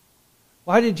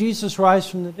 Why did Jesus rise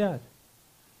from the dead?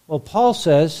 Well, Paul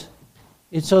says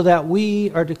it's so that we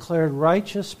are declared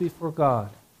righteous before God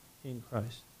in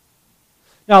Christ.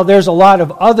 Now, there's a lot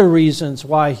of other reasons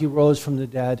why he rose from the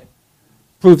dead,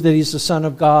 proof that he's the Son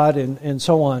of God and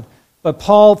so on. But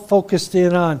Paul focused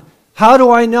in on, how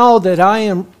do I know that I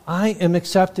am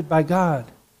accepted by God?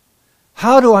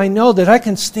 How do I know that I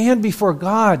can stand before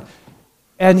God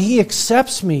and He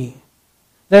accepts me,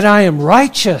 that I am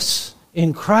righteous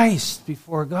in Christ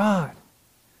before God?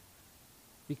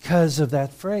 Because of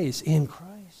that phrase, in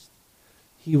Christ.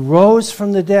 He rose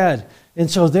from the dead, and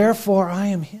so therefore I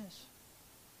am His.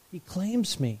 He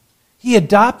claims me. He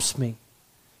adopts me.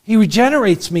 He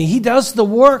regenerates me. He does the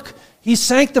work. He's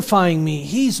sanctifying me.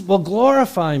 He will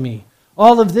glorify me.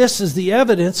 All of this is the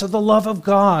evidence of the love of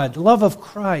God, love of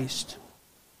Christ.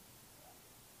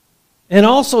 And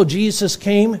also Jesus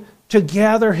came to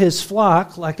gather His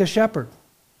flock like a shepherd.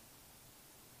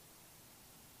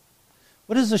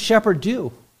 What does a shepherd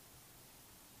do?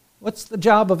 What's the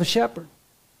job of a shepherd?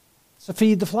 It's to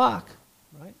feed the flock,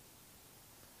 right?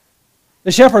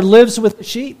 The shepherd lives with the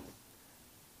sheep.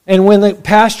 And when the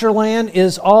pasture land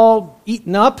is all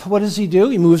eaten up, what does he do?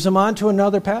 He moves them on to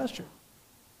another pasture.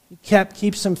 He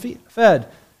keeps them fed.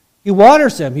 He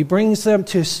waters them. He brings them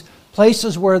to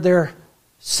places where they're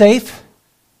safe.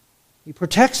 He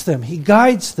protects them. He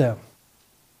guides them.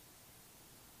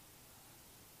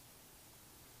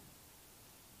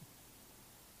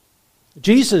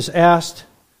 Jesus asked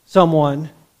someone,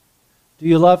 "Do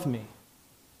you love me?"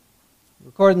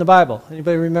 Recorded in the Bible.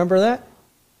 Anybody remember that?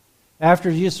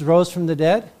 After Jesus rose from the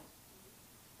dead?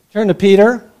 Turn to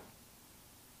Peter.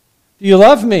 "Do you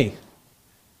love me?"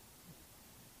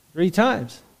 3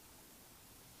 times.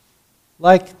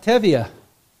 Like Tevye,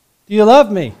 "Do you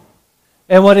love me?"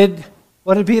 And what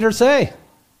did Peter say?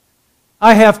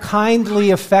 "I have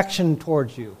kindly affection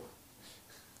towards you.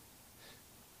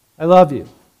 I love you."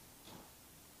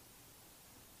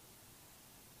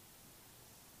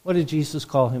 What did Jesus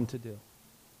call him to do?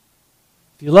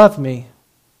 If you love me,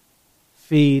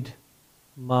 feed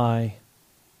my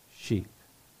sheep.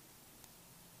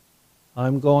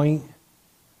 I'm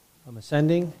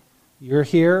ascending. You're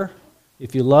here.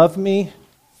 If you love me,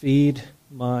 feed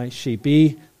my sheep.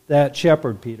 Be that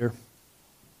shepherd, Peter.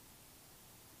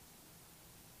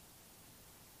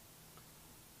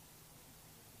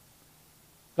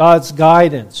 God's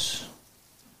guidance.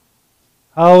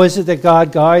 How is it that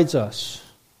God guides us?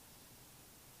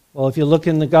 Well, if you look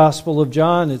in the Gospel of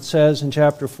John, it says in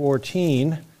chapter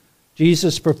 14,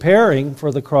 Jesus preparing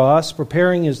for the cross,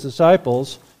 preparing His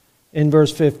disciples, in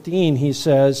verse 15, He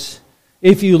says,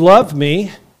 "If you love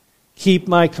me, keep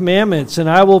my commandments, and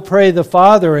I will pray the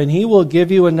Father, and He will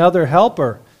give you another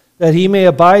helper, that He may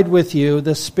abide with you,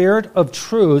 the Spirit of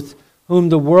truth, whom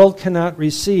the world cannot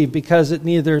receive, because it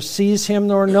neither sees Him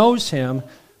nor knows Him,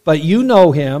 but you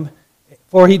know Him,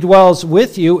 for He dwells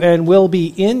with you and will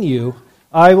be in you.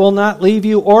 I will not leave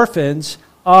you orphans,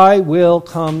 I will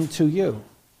come to you."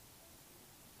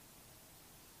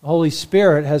 The Holy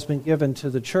Spirit has been given to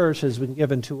the church, has been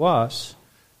given to us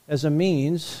as a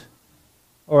means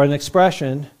or an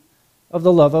expression of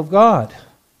the love of God.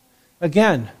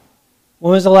 Again,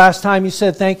 when was the last time you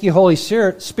said, "Thank you, Holy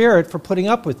Spirit, for putting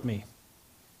up with me"?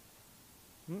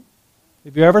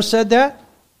 Have you ever said that?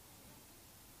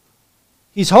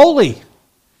 He's holy.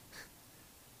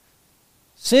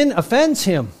 Sin offends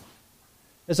Him.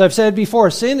 As I've said before,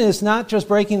 sin is not just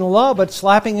breaking the law, but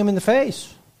slapping Him in the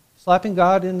face. Slapping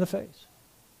God in the face.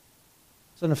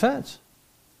 It's an offense.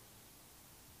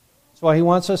 That's why He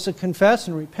wants us to confess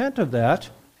and repent of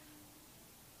that.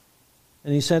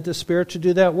 And He sent the Spirit to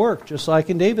do that work, just like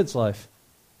in David's life.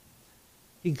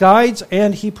 He guides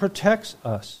and He protects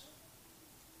us.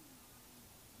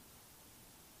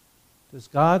 Does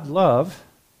God love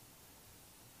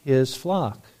His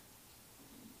flock?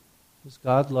 Does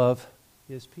God love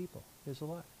His people, His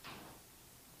elect?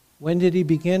 When did He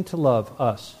begin to love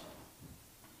us?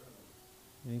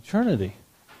 In eternity.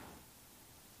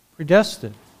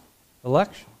 Predestined.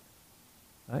 Election.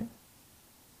 Right?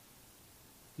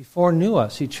 He foreknew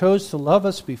us. He chose to love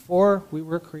us before we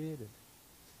were created.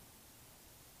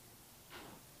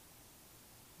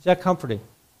 Is that comforting?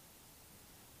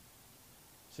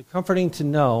 Is it comforting to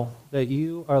know that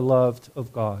you are loved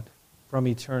of God from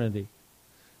eternity?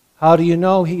 How do you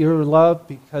know you're loved?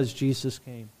 Because Jesus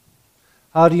came.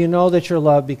 How do you know that you're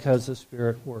loved? Because the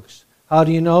Spirit works. How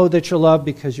do you know that you're loved?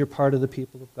 Because you're part of the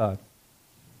people of God.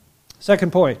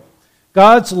 Second point,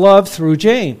 God's love through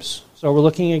James. So we're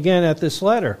looking again at this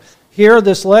letter. Here,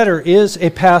 this letter is a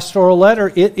pastoral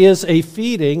letter. It is a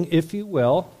feeding, if you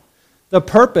will. The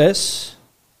purpose,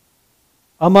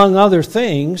 among other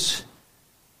things,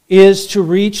 is to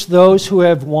reach those who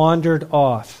have wandered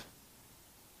off.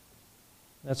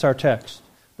 That's our text.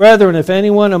 Brethren, if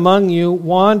anyone among you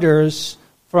wanders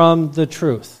from the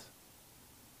truth.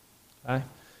 Okay?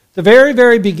 The very,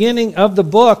 very beginning of the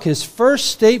book, his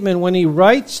first statement when he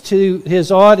writes to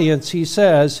his audience, he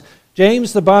says,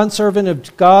 James, the bondservant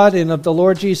of God and of the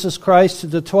Lord Jesus Christ, to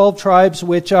the 12 tribes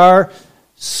which are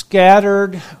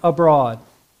scattered abroad.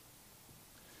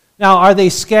 Now, are they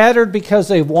scattered because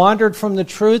they've wandered from the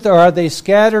truth, or are they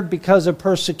scattered because of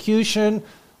persecution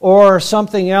or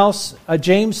something else?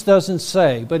 James doesn't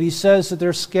say, but he says that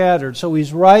they're scattered. So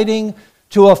he's writing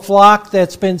to a flock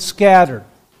that's been scattered.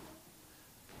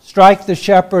 Strike the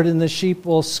shepherd and the sheep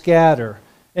will scatter.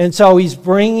 And so he's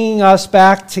bringing us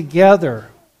back together.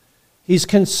 He's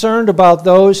concerned about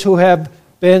those who have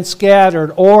been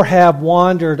scattered or have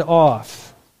wandered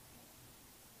off.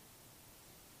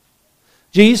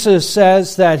 Jesus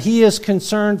says that he is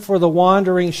concerned for the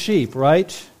wandering sheep,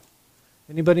 right?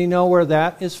 Anybody know where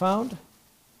that is found?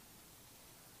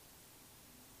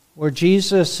 Where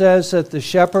Jesus says that the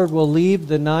shepherd will leave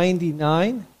the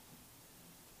 99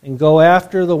 and go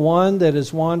after the one that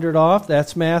has wandered off.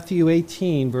 That's Matthew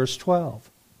 18, verse 12.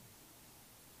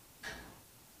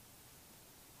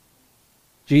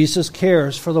 Jesus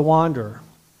cares for the wanderer.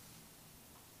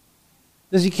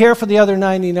 Does he care for the other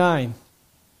 99?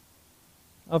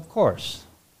 Of course.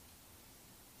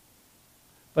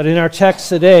 But in our text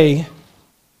today,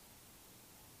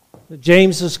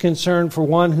 James is concerned for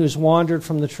one who's wandered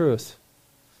from the truth.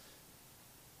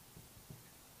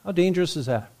 How dangerous is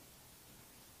that?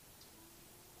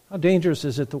 How dangerous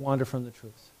is it to wander from the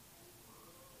truth?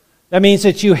 That means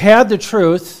that you had the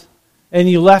truth and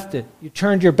you left it. You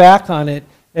turned your back on it,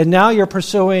 and now you're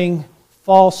pursuing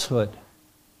falsehood.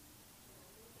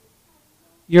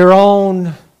 Your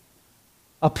own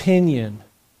opinion.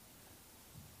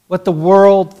 What the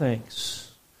world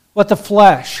thinks. What the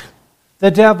flesh,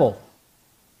 the devil.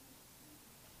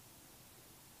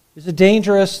 Is it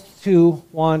dangerous to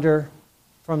wander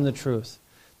from the truth?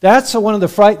 That's one of the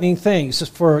frightening things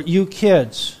for you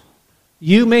kids.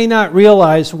 You may not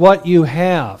realize what you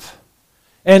have.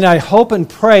 And I hope and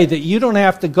pray that you don't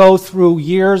have to go through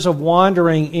years of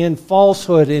wandering in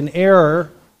falsehood and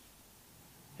error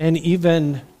and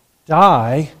even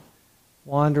die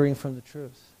wandering from the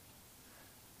truth.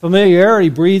 Familiarity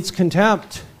breeds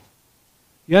contempt.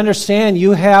 You understand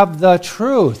you have the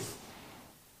truth.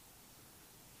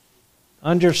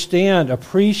 Understand,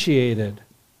 appreciated.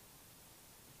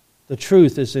 The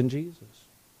truth is in Jesus.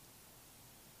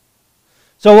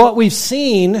 So what we've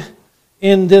seen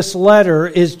in this letter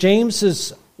is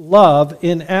James's love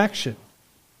in action.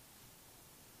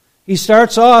 He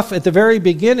starts off at the very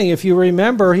beginning, if you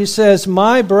remember, he says,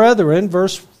 "My brethren,"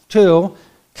 verse 2,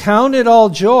 "count it all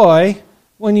joy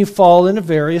when you fall into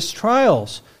various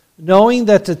trials, knowing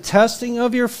that the testing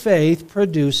of your faith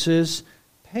produces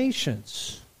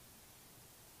patience."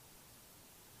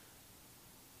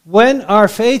 When our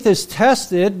faith is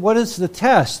tested, what is the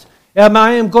test? Am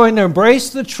I going to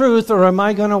embrace the truth, or am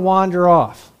I going to wander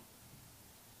off?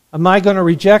 Am I going to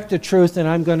reject the truth and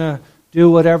I'm going to do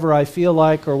whatever I feel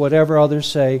like or whatever others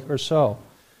say or so?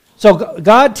 So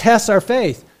God tests our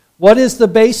faith. What is the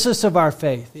basis of our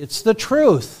faith? It's the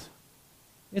truth.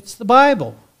 It's the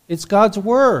Bible. It's God's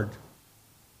Word.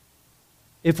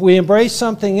 If we embrace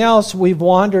something else, we've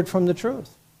wandered from the truth.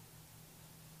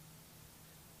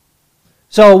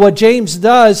 So what James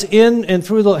does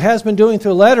has been doing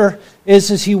through the letter is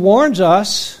he warns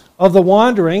us of the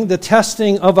wandering, the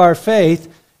testing of our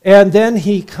faith, and then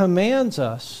he commands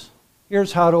us.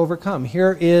 Here's how to overcome.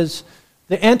 Here is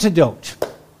the antidote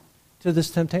to this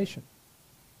temptation.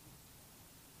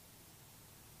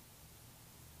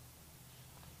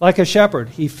 Like a shepherd,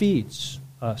 he feeds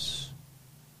us.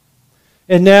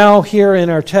 And now here in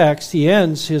our text, he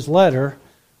ends his letter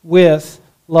with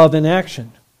love in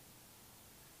action.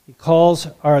 He calls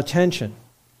our attention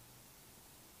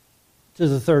to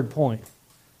the third point.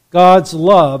 God's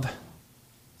love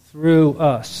through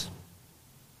us.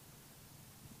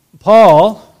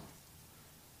 Paul,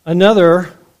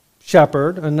 another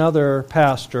shepherd, another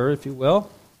pastor, if you will,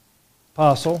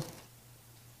 apostle,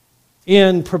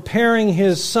 in preparing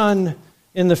his son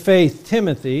in the faith,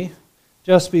 Timothy,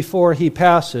 just before he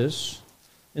passes,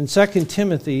 in 2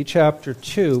 Timothy chapter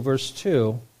 2, verse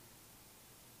 2,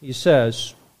 he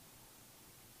says,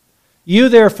 "You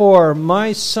therefore,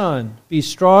 my son, be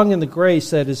strong in the grace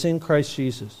that is in Christ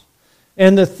Jesus.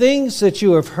 And the things that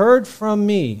you have heard from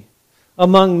me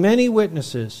among many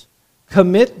witnesses,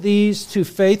 commit these to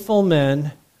faithful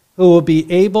men who will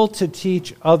be able to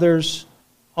teach others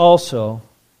also.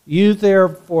 You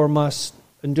therefore must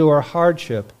endure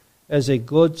hardship as a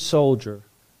good soldier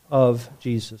of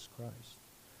Jesus Christ."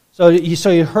 So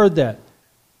you heard that.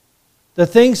 The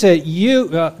things that you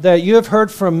have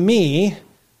heard from me,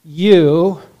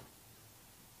 you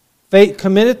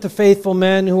commit it to faithful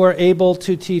men who are able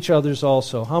to teach others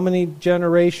also. How many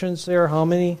generations there? How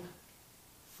many?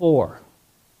 4.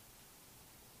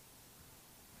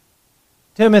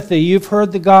 Timothy, you've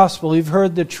heard the gospel. You've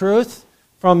heard the truth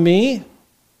from me.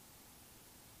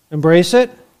 Embrace it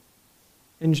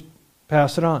and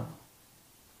pass it on.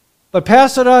 But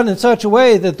pass it on in such a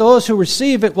way that those who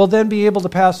receive it will then be able to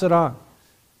pass it on.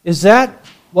 Is that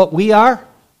what we are?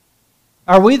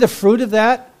 Are we the fruit of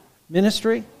that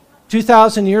ministry?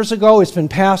 2,000 years ago, it's been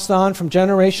passed on from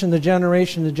generation to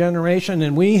generation to generation,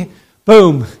 and we,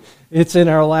 boom, it's in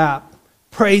our lap.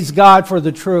 Praise God for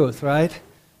the truth, right?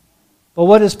 But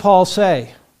what does Paul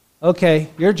say? Okay,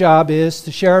 your job is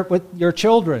to share it with your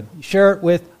children. Share it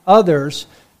with others,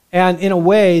 and in a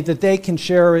way that they can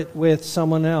share it with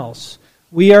someone else.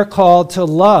 We are called to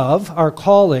love. Our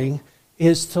calling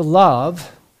is to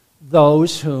love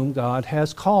those whom God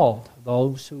has called,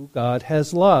 those who God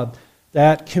has loved.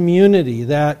 That community,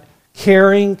 that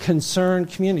caring,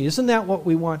 concerned community. Isn't that what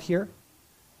we want here?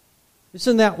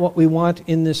 Isn't that what we want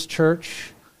in this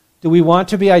church? Do we want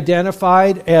to be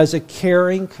identified as a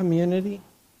caring community?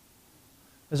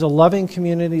 As a loving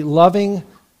community, loving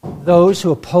those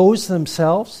who oppose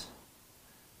themselves?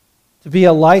 To be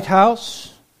a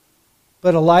lighthouse,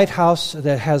 but a lighthouse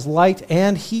that has light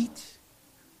and heat?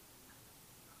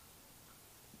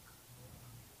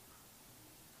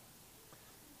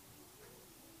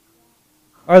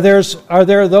 Are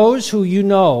there those who you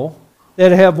know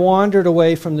that have wandered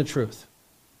away from the truth?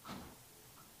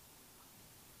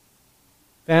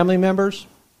 Family members?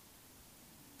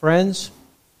 Friends?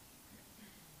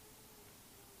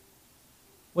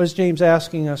 What is James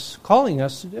asking us, calling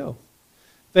us to do?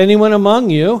 If anyone among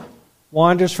you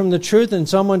wanders from the truth and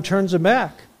someone turns him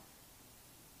back.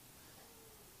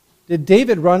 Did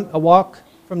David run a walk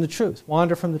from the truth,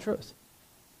 wander from the truth?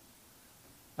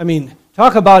 I mean,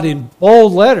 talk about in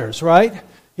bold letters, right?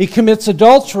 He commits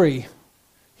adultery.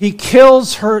 He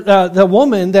kills the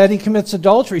woman that he commits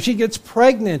adultery. She gets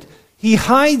pregnant. He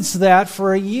hides that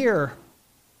for a year.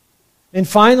 And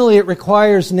finally, it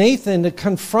requires Nathan to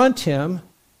confront him,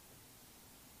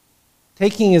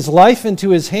 taking his life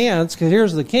into his hands, because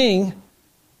here's the king.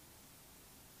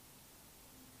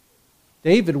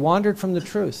 David wandered from the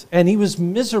truth, and he was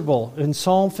miserable. In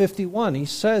Psalm 51,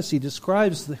 he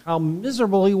describes how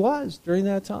miserable he was during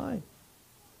that time.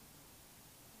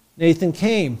 Nathan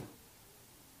came.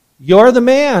 You're the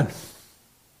man.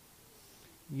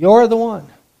 You're the one.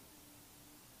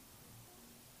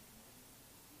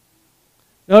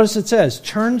 Notice it says,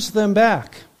 turns them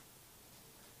back.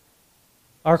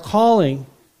 Our calling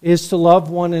is to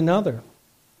love one another.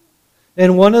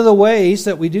 And one of the ways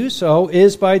that we do so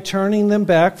is by turning them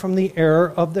back from the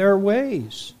error of their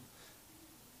ways.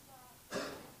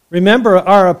 Remember,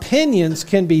 our opinions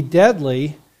can be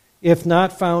deadly if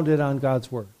not founded on God's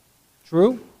Word.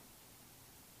 True?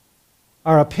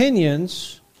 Our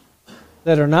opinions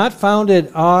that are not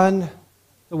founded on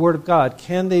the Word of God,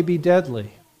 can they be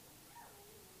deadly?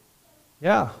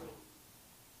 Yeah.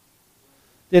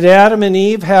 Did Adam and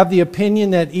Eve have the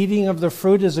opinion that eating of the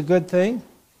fruit is a good thing?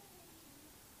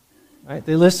 Right?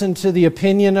 They listened to the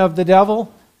opinion of the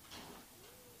devil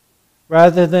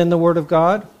rather than the Word of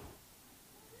God.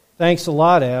 Thanks a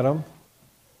lot, Adam.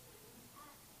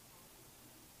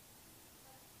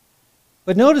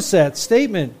 But notice that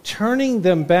statement, turning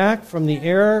them back from the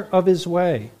error of his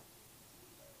way.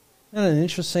 Isn't that an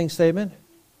interesting statement?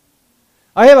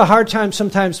 I have a hard time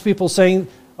sometimes people saying,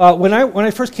 when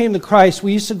I first came to Christ,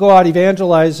 we used to go out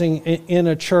evangelizing in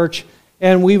a church,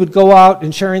 and we would go out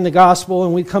and sharing the gospel,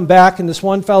 and we'd come back, and this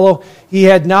one fellow, he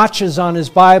had notches on his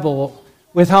Bible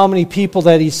with how many people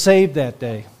that he saved that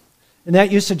day. And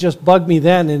that used to just bug me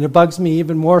then, and it bugs me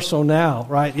even more so now,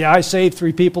 right? Yeah, I saved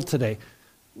 3 people today.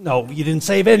 No, you didn't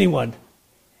save anyone,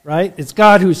 right? It's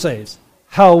God who saves.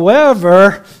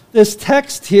 However, this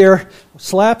text here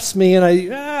slaps me,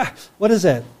 and what is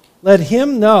that? Let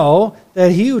him know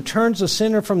that he who turns a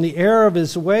sinner from the error of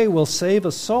his way will save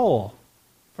a soul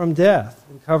from death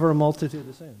and cover a multitude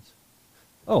of sins.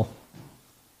 Oh,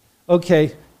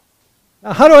 okay.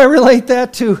 Now, how do I relate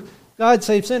that to God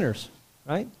save sinners?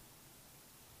 right?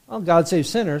 Well, God saves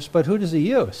sinners, but who does he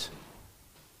use?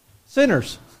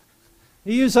 Sinners.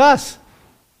 He used us,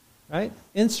 right?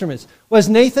 Instruments. Was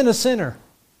Nathan a sinner?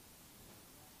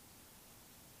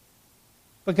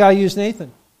 But God used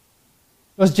Nathan.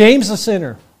 Was James a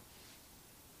sinner?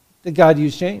 Did God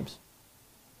use James?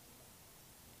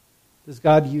 Does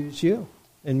God use you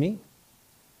and me?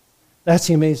 That's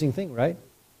the amazing thing, right?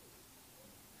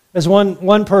 As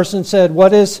one person said,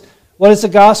 what is the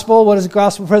gospel? What is the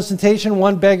gospel presentation?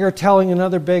 One beggar telling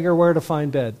another beggar where to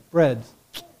find bread.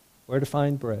 Where to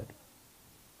find bread.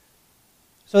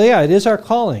 So yeah, it is our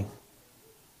calling.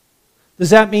 Does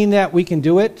that mean that we can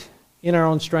do it in our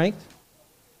own strength?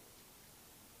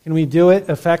 Can we do it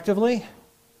effectively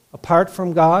apart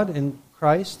from God and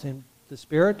Christ and the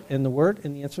Spirit and the Word?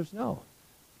 And the answer is no.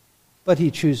 But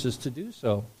he chooses to do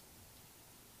so.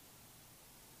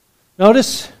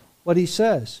 Notice what he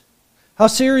says. How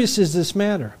serious is this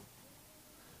matter?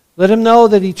 Let him know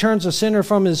that he turns a sinner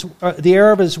from the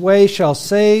error of his way shall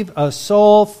save a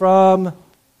soul from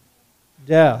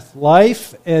death.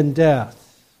 Life and death.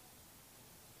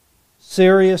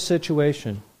 Serious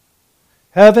situation.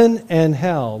 Heaven and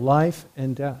hell, life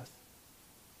and death.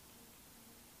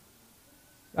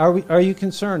 Are you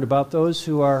concerned about those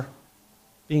who are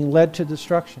being led to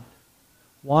destruction,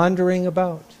 wandering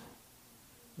about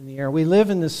in the air? We live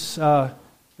in this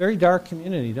very dark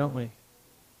community, don't we?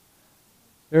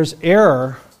 There's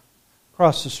error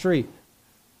across the street.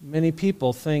 Many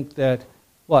people think that,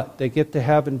 they get to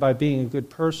heaven by being a good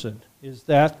person. Is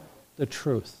that the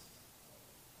truth?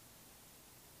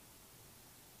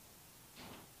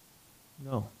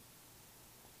 No.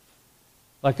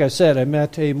 Like I said, I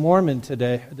met a Mormon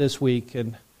this week,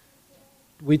 and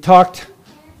we talked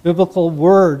biblical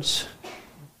words.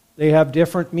 They have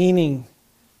different meaning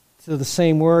to the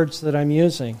same words that I'm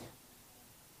using.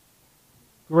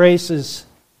 Grace is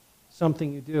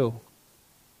something you do.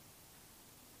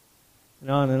 And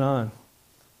on and on.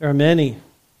 There are many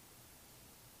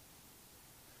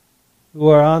who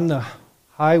are on the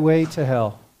highway to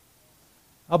hell.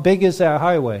 How big is that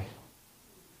highway?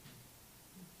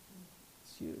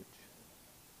 It's huge.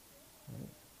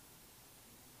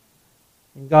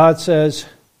 And God says,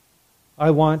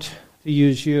 I want to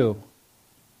use you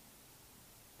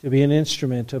to be an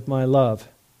instrument of my love.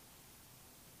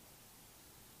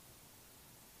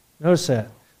 Notice that.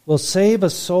 Will save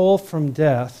a soul from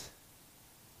death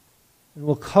and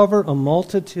will cover a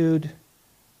multitude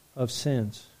of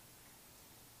sins.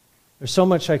 There's so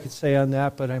much I could say on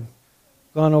that, but I've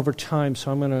gone over time, so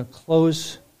I'm going to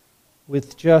close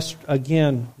with just,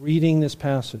 again, reading this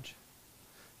passage.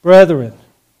 Brethren,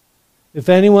 if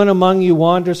anyone among you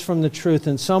wanders from the truth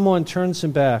and someone turns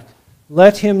him back,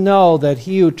 let him know that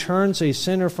he who turns a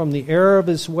sinner from the error of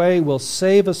his way will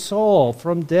save a soul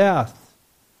from death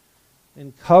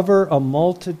and cover a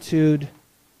multitude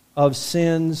of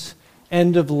sins.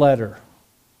 End of letter.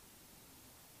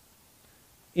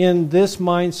 In this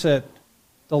mindset,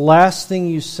 the last thing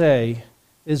you say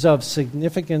is of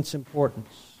significant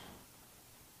importance.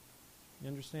 You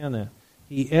understand that?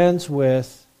 He ends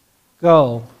with,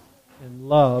 go and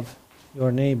love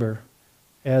your neighbor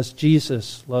as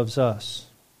Jesus loves us.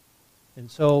 And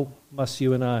so must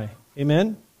you and I.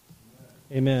 Amen?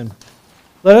 Amen.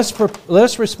 Let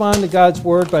us respond to God's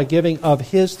word by giving of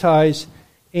his tithes.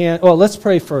 And let's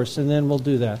pray first, and then we'll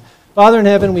do that. Father in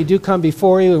heaven, we do come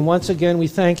before you, and once again we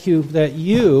thank you that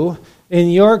you, in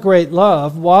your great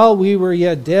love, while we were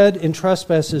yet dead in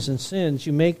trespasses and sins,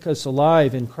 you make us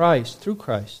alive in Christ, through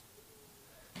Christ.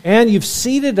 And you've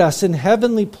seated us in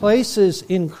heavenly places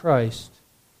in Christ.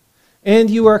 And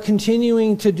you are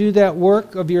continuing to do that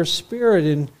work of your Spirit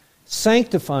in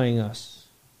sanctifying us,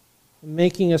 and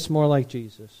making us more like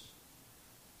Jesus.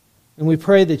 And we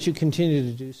pray that you continue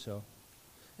to do so.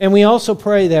 And we also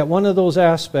pray that one of those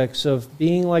aspects of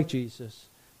being like Jesus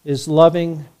is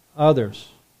loving others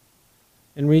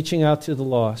and reaching out to the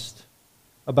lost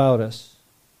about us.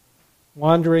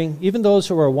 Wandering, even those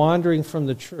who are wandering from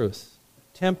the truth,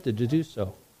 tempted to do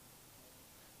so.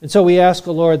 And so we ask,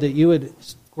 O Lord, that you would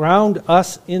ground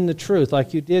us in the truth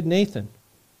like you did Nathan.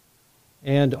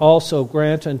 And also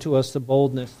grant unto us the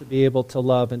boldness to be able to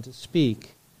love and to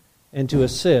speak and to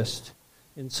assist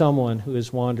in someone who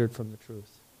has wandered from the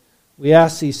truth. We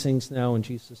ask these things now in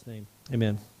Jesus' name.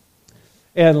 Amen.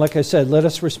 And like I said, let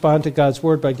us respond to God's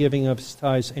word by giving up his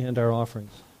tithes and our offerings.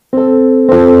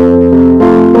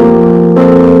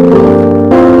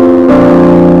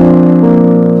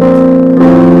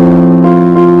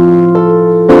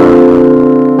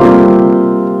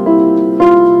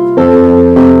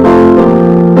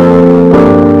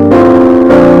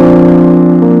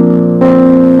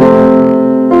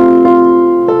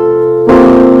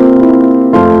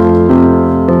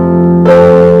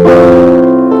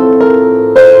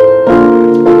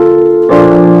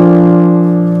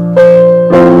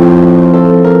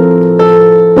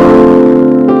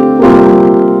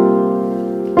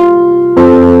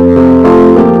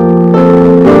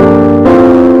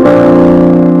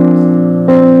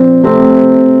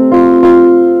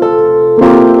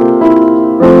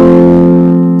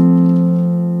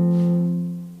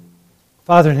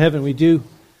 Father in heaven, we do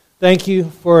thank you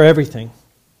for everything.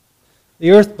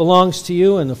 The earth belongs to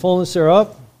you and the fullness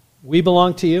thereof. We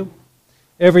belong to you.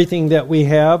 Everything that we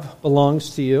have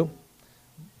belongs to you.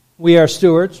 We are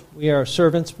stewards. We are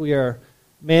servants. We are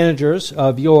managers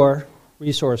of your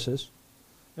resources.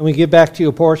 And we give back to you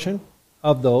a portion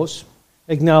of those,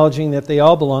 acknowledging that they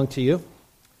all belong to you.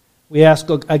 We ask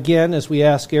again, as we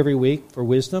ask every week, for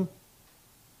wisdom.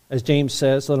 As James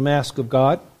says, let them ask of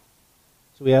God.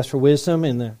 So we ask for wisdom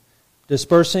in the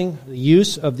dispersing the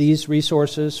use of these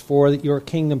resources for your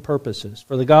kingdom purposes,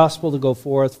 for the gospel to go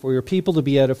forth, for your people to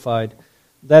be edified,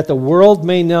 that the world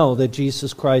may know that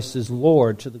Jesus Christ is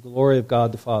Lord to the glory of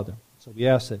God the Father. So we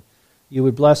ask that you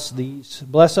would bless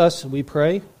us, we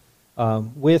pray,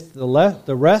 with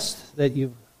the rest that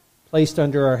you've placed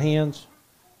under our hands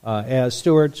as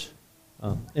stewards.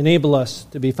 Enable us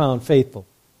to be found faithful.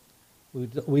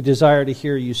 We desire to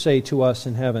hear you say to us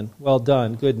in heaven, well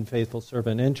done, good and faithful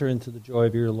servant. Enter into the joy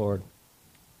of your Lord.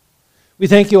 We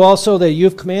thank you also that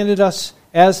you've commanded us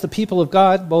as the people of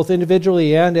God, both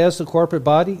individually and as the corporate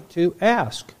body, to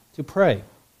ask, to pray.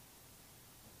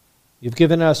 You've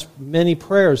given us many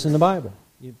prayers in the Bible.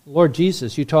 Lord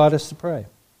Jesus, you taught us to pray.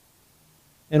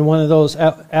 And one of those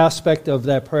aspects of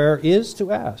that prayer is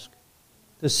to ask,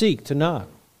 to seek, to knock.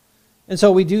 And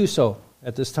so we do so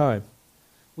at this time.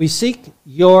 We seek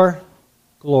your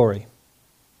glory.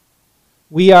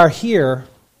 We are here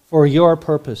for your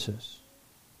purposes.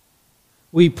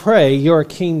 We pray your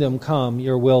kingdom come,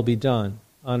 your will be done,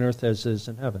 on earth as is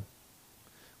in heaven.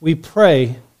 We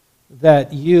pray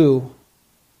that you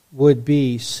would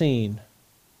be seen,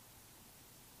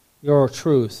 your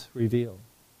truth revealed.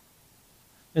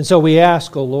 And so we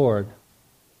ask, O Lord,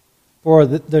 for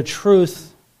the truth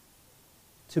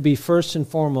to be first and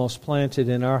foremost planted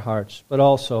in our hearts, but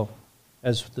also,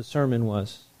 as the sermon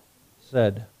was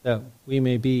said, that we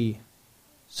may be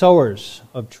sowers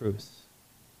of truth.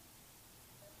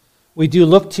 We do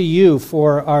look to you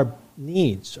for our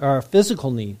needs, our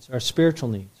physical needs, our spiritual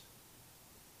needs.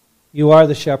 You are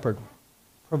the shepherd.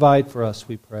 Provide for us,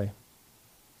 we pray.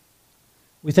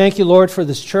 We thank you, Lord, for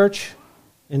this church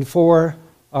and for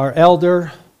our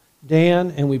elder,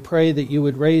 Dan, and we pray that you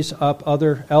would raise up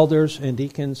other elders and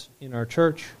deacons in our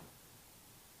church.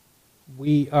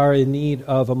 We are in need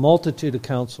of a multitude of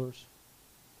counselors.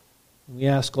 We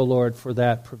ask, O Lord, for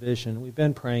that provision. We've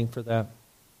been praying for that.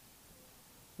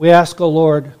 We ask, O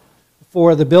Lord,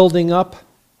 for the building up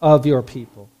of your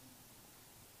people.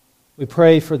 We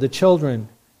pray for the children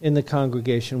in the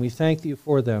congregation. We thank you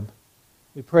for them.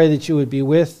 We pray that you would be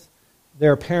with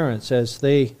their parents as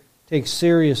they take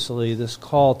seriously this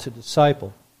call to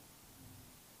disciple.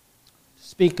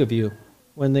 Speak of you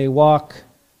when they walk,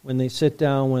 when they sit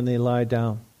down, when they lie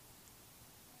down.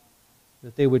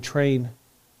 That they would train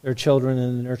their children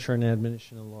in the nurture and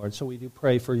admonition of the Lord. So we do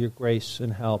pray for your grace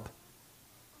and help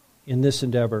in this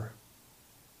endeavor.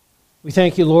 We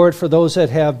thank you, Lord, for those that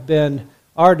have been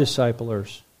our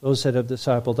disciplers, those that have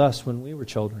discipled us when we were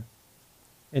children.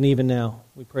 And even now,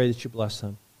 we pray that you bless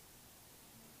them.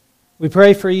 We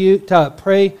pray for you to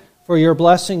pray for your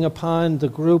blessing upon the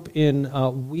group in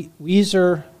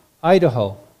Weiser,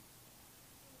 Idaho,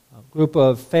 a group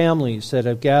of families that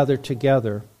have gathered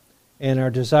together and are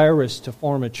desirous to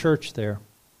form a church there.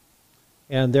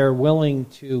 And they're willing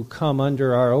to come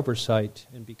under our oversight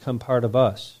and become part of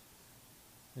us.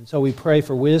 And so we pray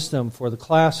for wisdom for the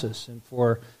classes and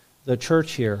for the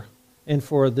church here and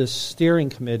for this steering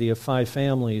committee of 5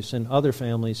 families and other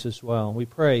families as well. We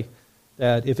pray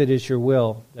that if it is your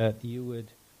will, that you would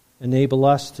enable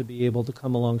us to be able to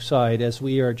come alongside as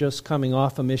we are just coming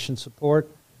off a mission support,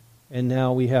 and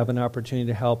now we have an opportunity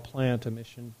to help plant a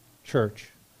mission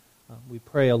church. We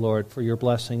pray, O Lord, for your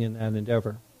blessing in that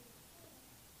endeavor.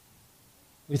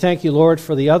 We thank you, Lord,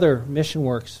 for the other mission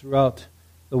works throughout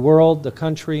the world, the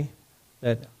country,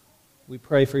 that we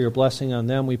pray for your blessing on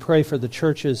them. We pray for the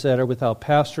churches that are without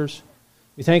pastors.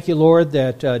 We thank you, Lord,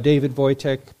 that David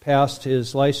Wojtek passed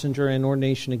his licensure and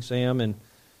ordination exam, and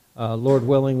Lord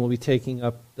willing, will be taking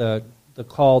up the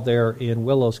call there in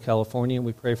Willows, California.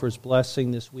 We pray for his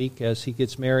blessing this week as he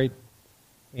gets married,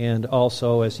 and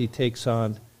also as he takes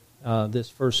on this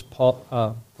first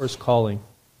calling.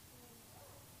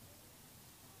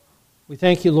 We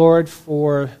thank you, Lord,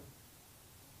 for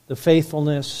the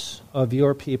faithfulness of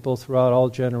your people throughout all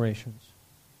generations.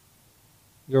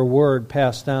 Your word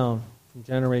passed down from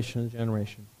generation to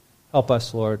generation. Help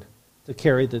us, Lord, to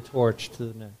carry the torch to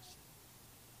the next.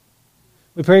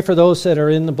 We pray for those that are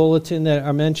in the bulletin that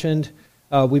are mentioned.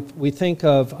 We think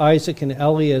of Isaac and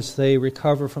Ellie as they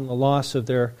recover from the loss of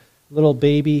their little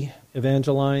baby,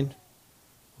 Evangeline,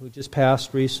 who just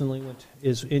passed recently,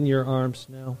 is in your arms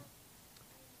now.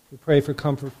 We pray for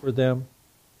comfort for them.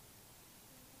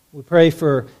 We pray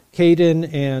for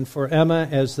Caden and for Emma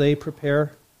as they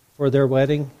prepare for their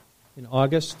wedding in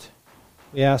August.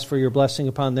 We ask for your blessing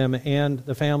upon them and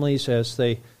the families as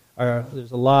they are.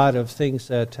 There's a lot of things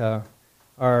that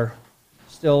are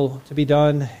still to be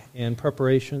done and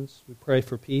preparations. We pray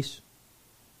for peace.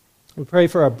 We pray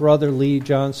for our brother Lee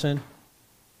Johnson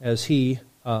as he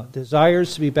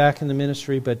desires to be back in the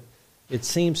ministry, but it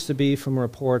seems to be from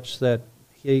reports that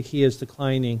he is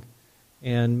declining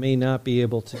and may not be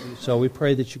able to do so. We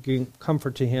pray that you bring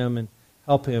comfort to him and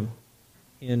help him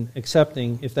in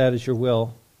accepting, if that is your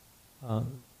will,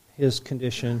 his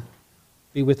condition.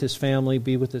 Be with his family,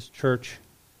 be with his church.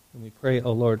 And we pray,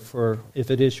 O Lord, for, if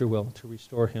it is your will, to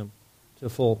restore him to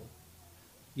full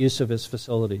use of his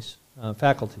faculties,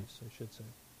 I should say.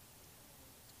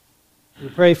 We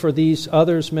pray for these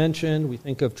others mentioned. We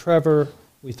think of Trevor,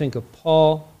 we think of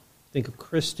Paul, think of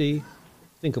Christy,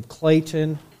 think of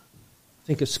Clayton,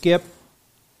 think of Skip,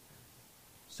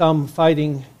 some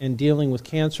fighting and dealing with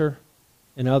cancer,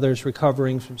 and others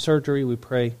recovering from surgery. We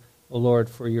pray, O Lord,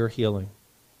 for your healing.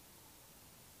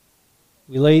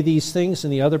 We lay these things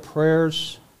and the other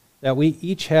prayers that we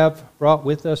each have brought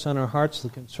with us on our hearts, the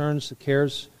concerns, the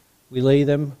cares. We lay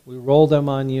them, we roll them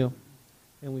on you,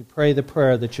 and we pray the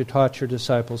prayer that you taught your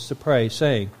disciples to pray,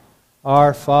 saying,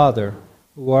 Our Father,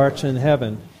 who art in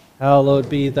heaven, hallowed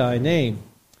be thy name.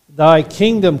 Thy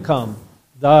kingdom come,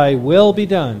 thy will be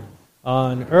done,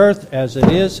 on earth as it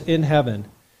is in heaven.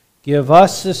 Give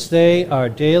us this day our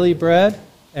daily bread,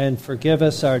 and forgive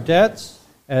us our debts,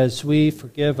 as we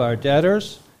forgive our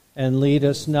debtors. And lead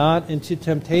us not into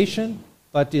temptation,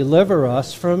 but deliver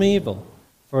us from evil.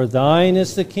 For thine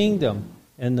is the kingdom,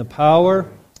 and the power,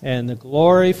 and the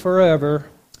glory forever.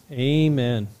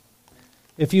 Amen.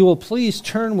 If you will please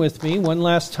turn with me one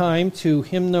last time to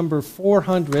hymn number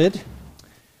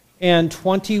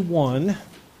 421.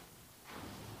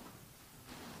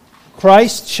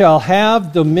 Christ shall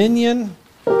have dominion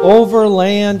over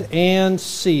land and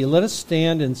sea. Let us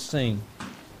stand and sing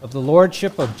of the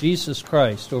Lordship of Jesus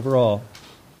Christ over all.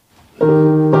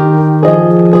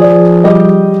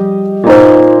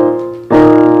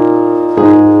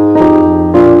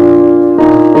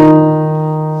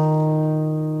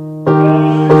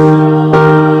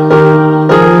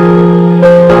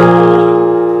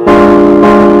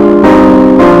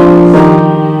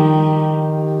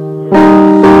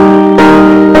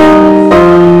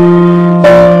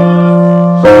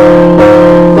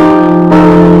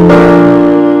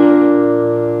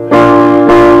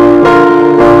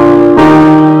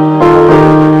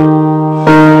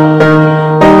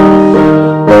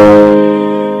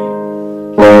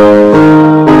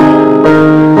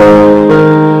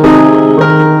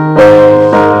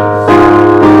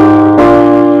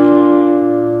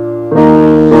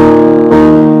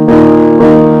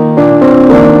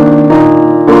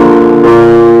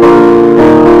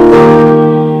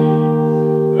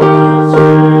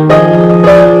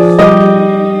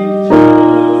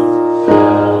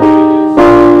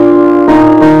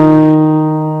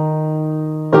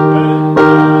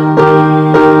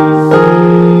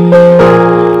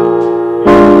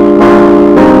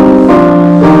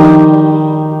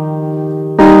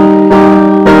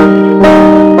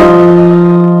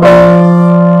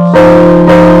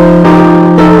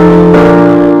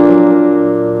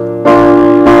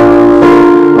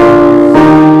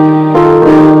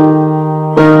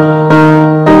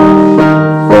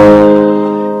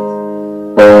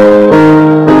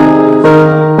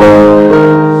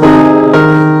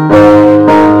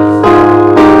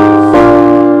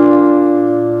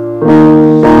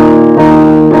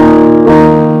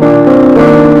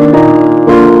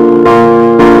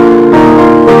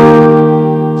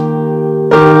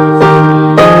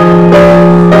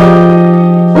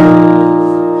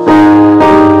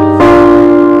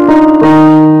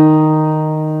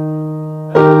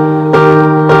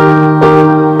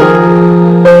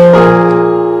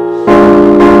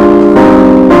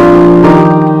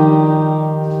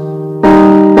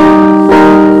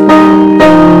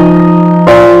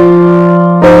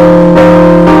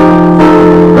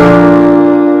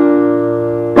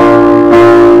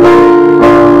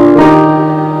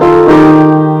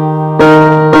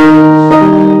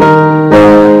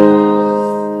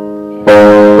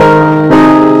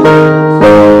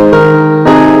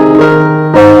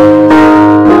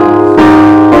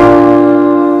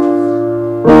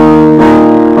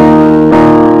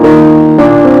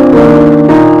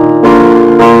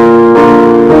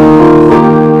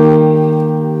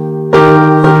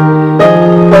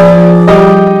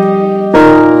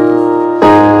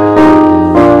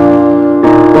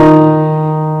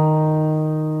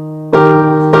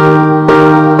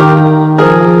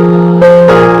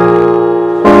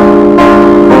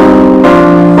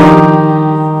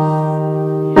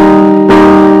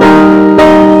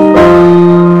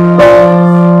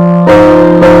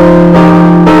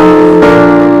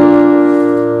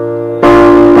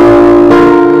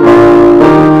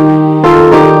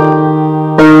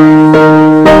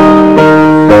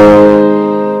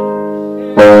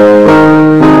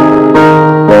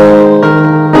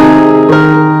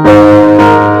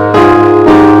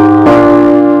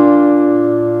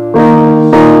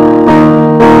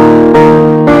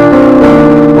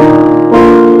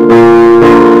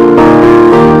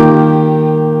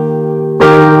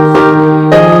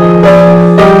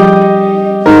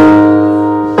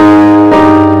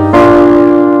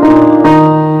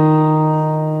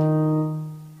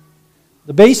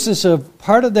 basis of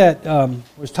part of that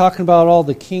was talking about all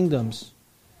the kingdoms.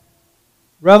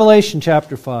 Revelation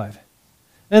chapter 5.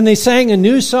 And they sang a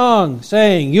new song,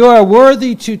 saying, "You are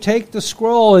worthy to take the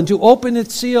scroll and to open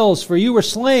its seals, for you were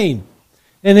slain,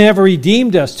 and have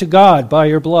redeemed us to God by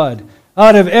your blood,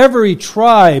 out of every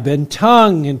tribe and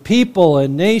tongue and people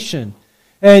and nation.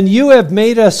 And you have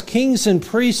made us kings and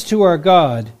priests to our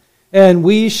God, and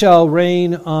we shall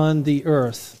reign on the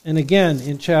earth." And again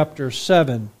in chapter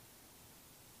 7.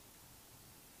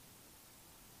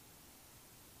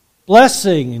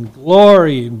 Blessing and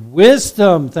glory and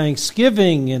wisdom,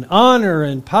 thanksgiving and honor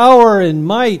and power and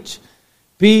might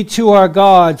be to our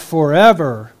God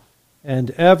forever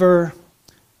and ever.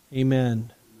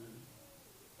 Amen.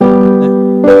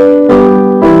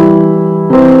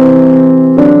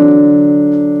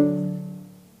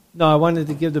 No, I wanted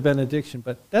to give the benediction,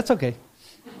 but that's okay.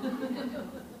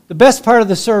 The best part of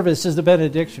the service is the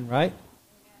benediction, right?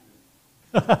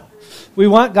 We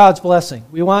want God's blessing.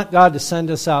 We want God to send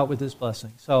us out with His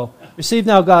blessing. So receive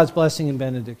now God's blessing and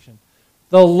benediction.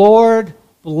 The Lord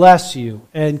bless you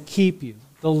and keep you.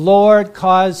 The Lord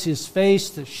cause His face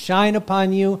to shine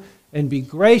upon you and be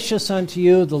gracious unto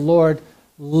you. The Lord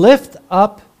lift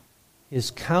up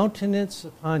His countenance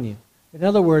upon you. In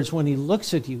other words, when He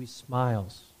looks at you, He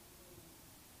smiles.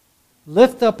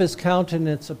 Lift up His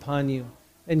countenance upon you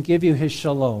and give you His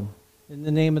shalom. In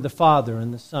the name of the Father,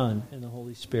 and the Son, and the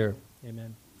Holy Spirit.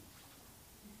 Amen.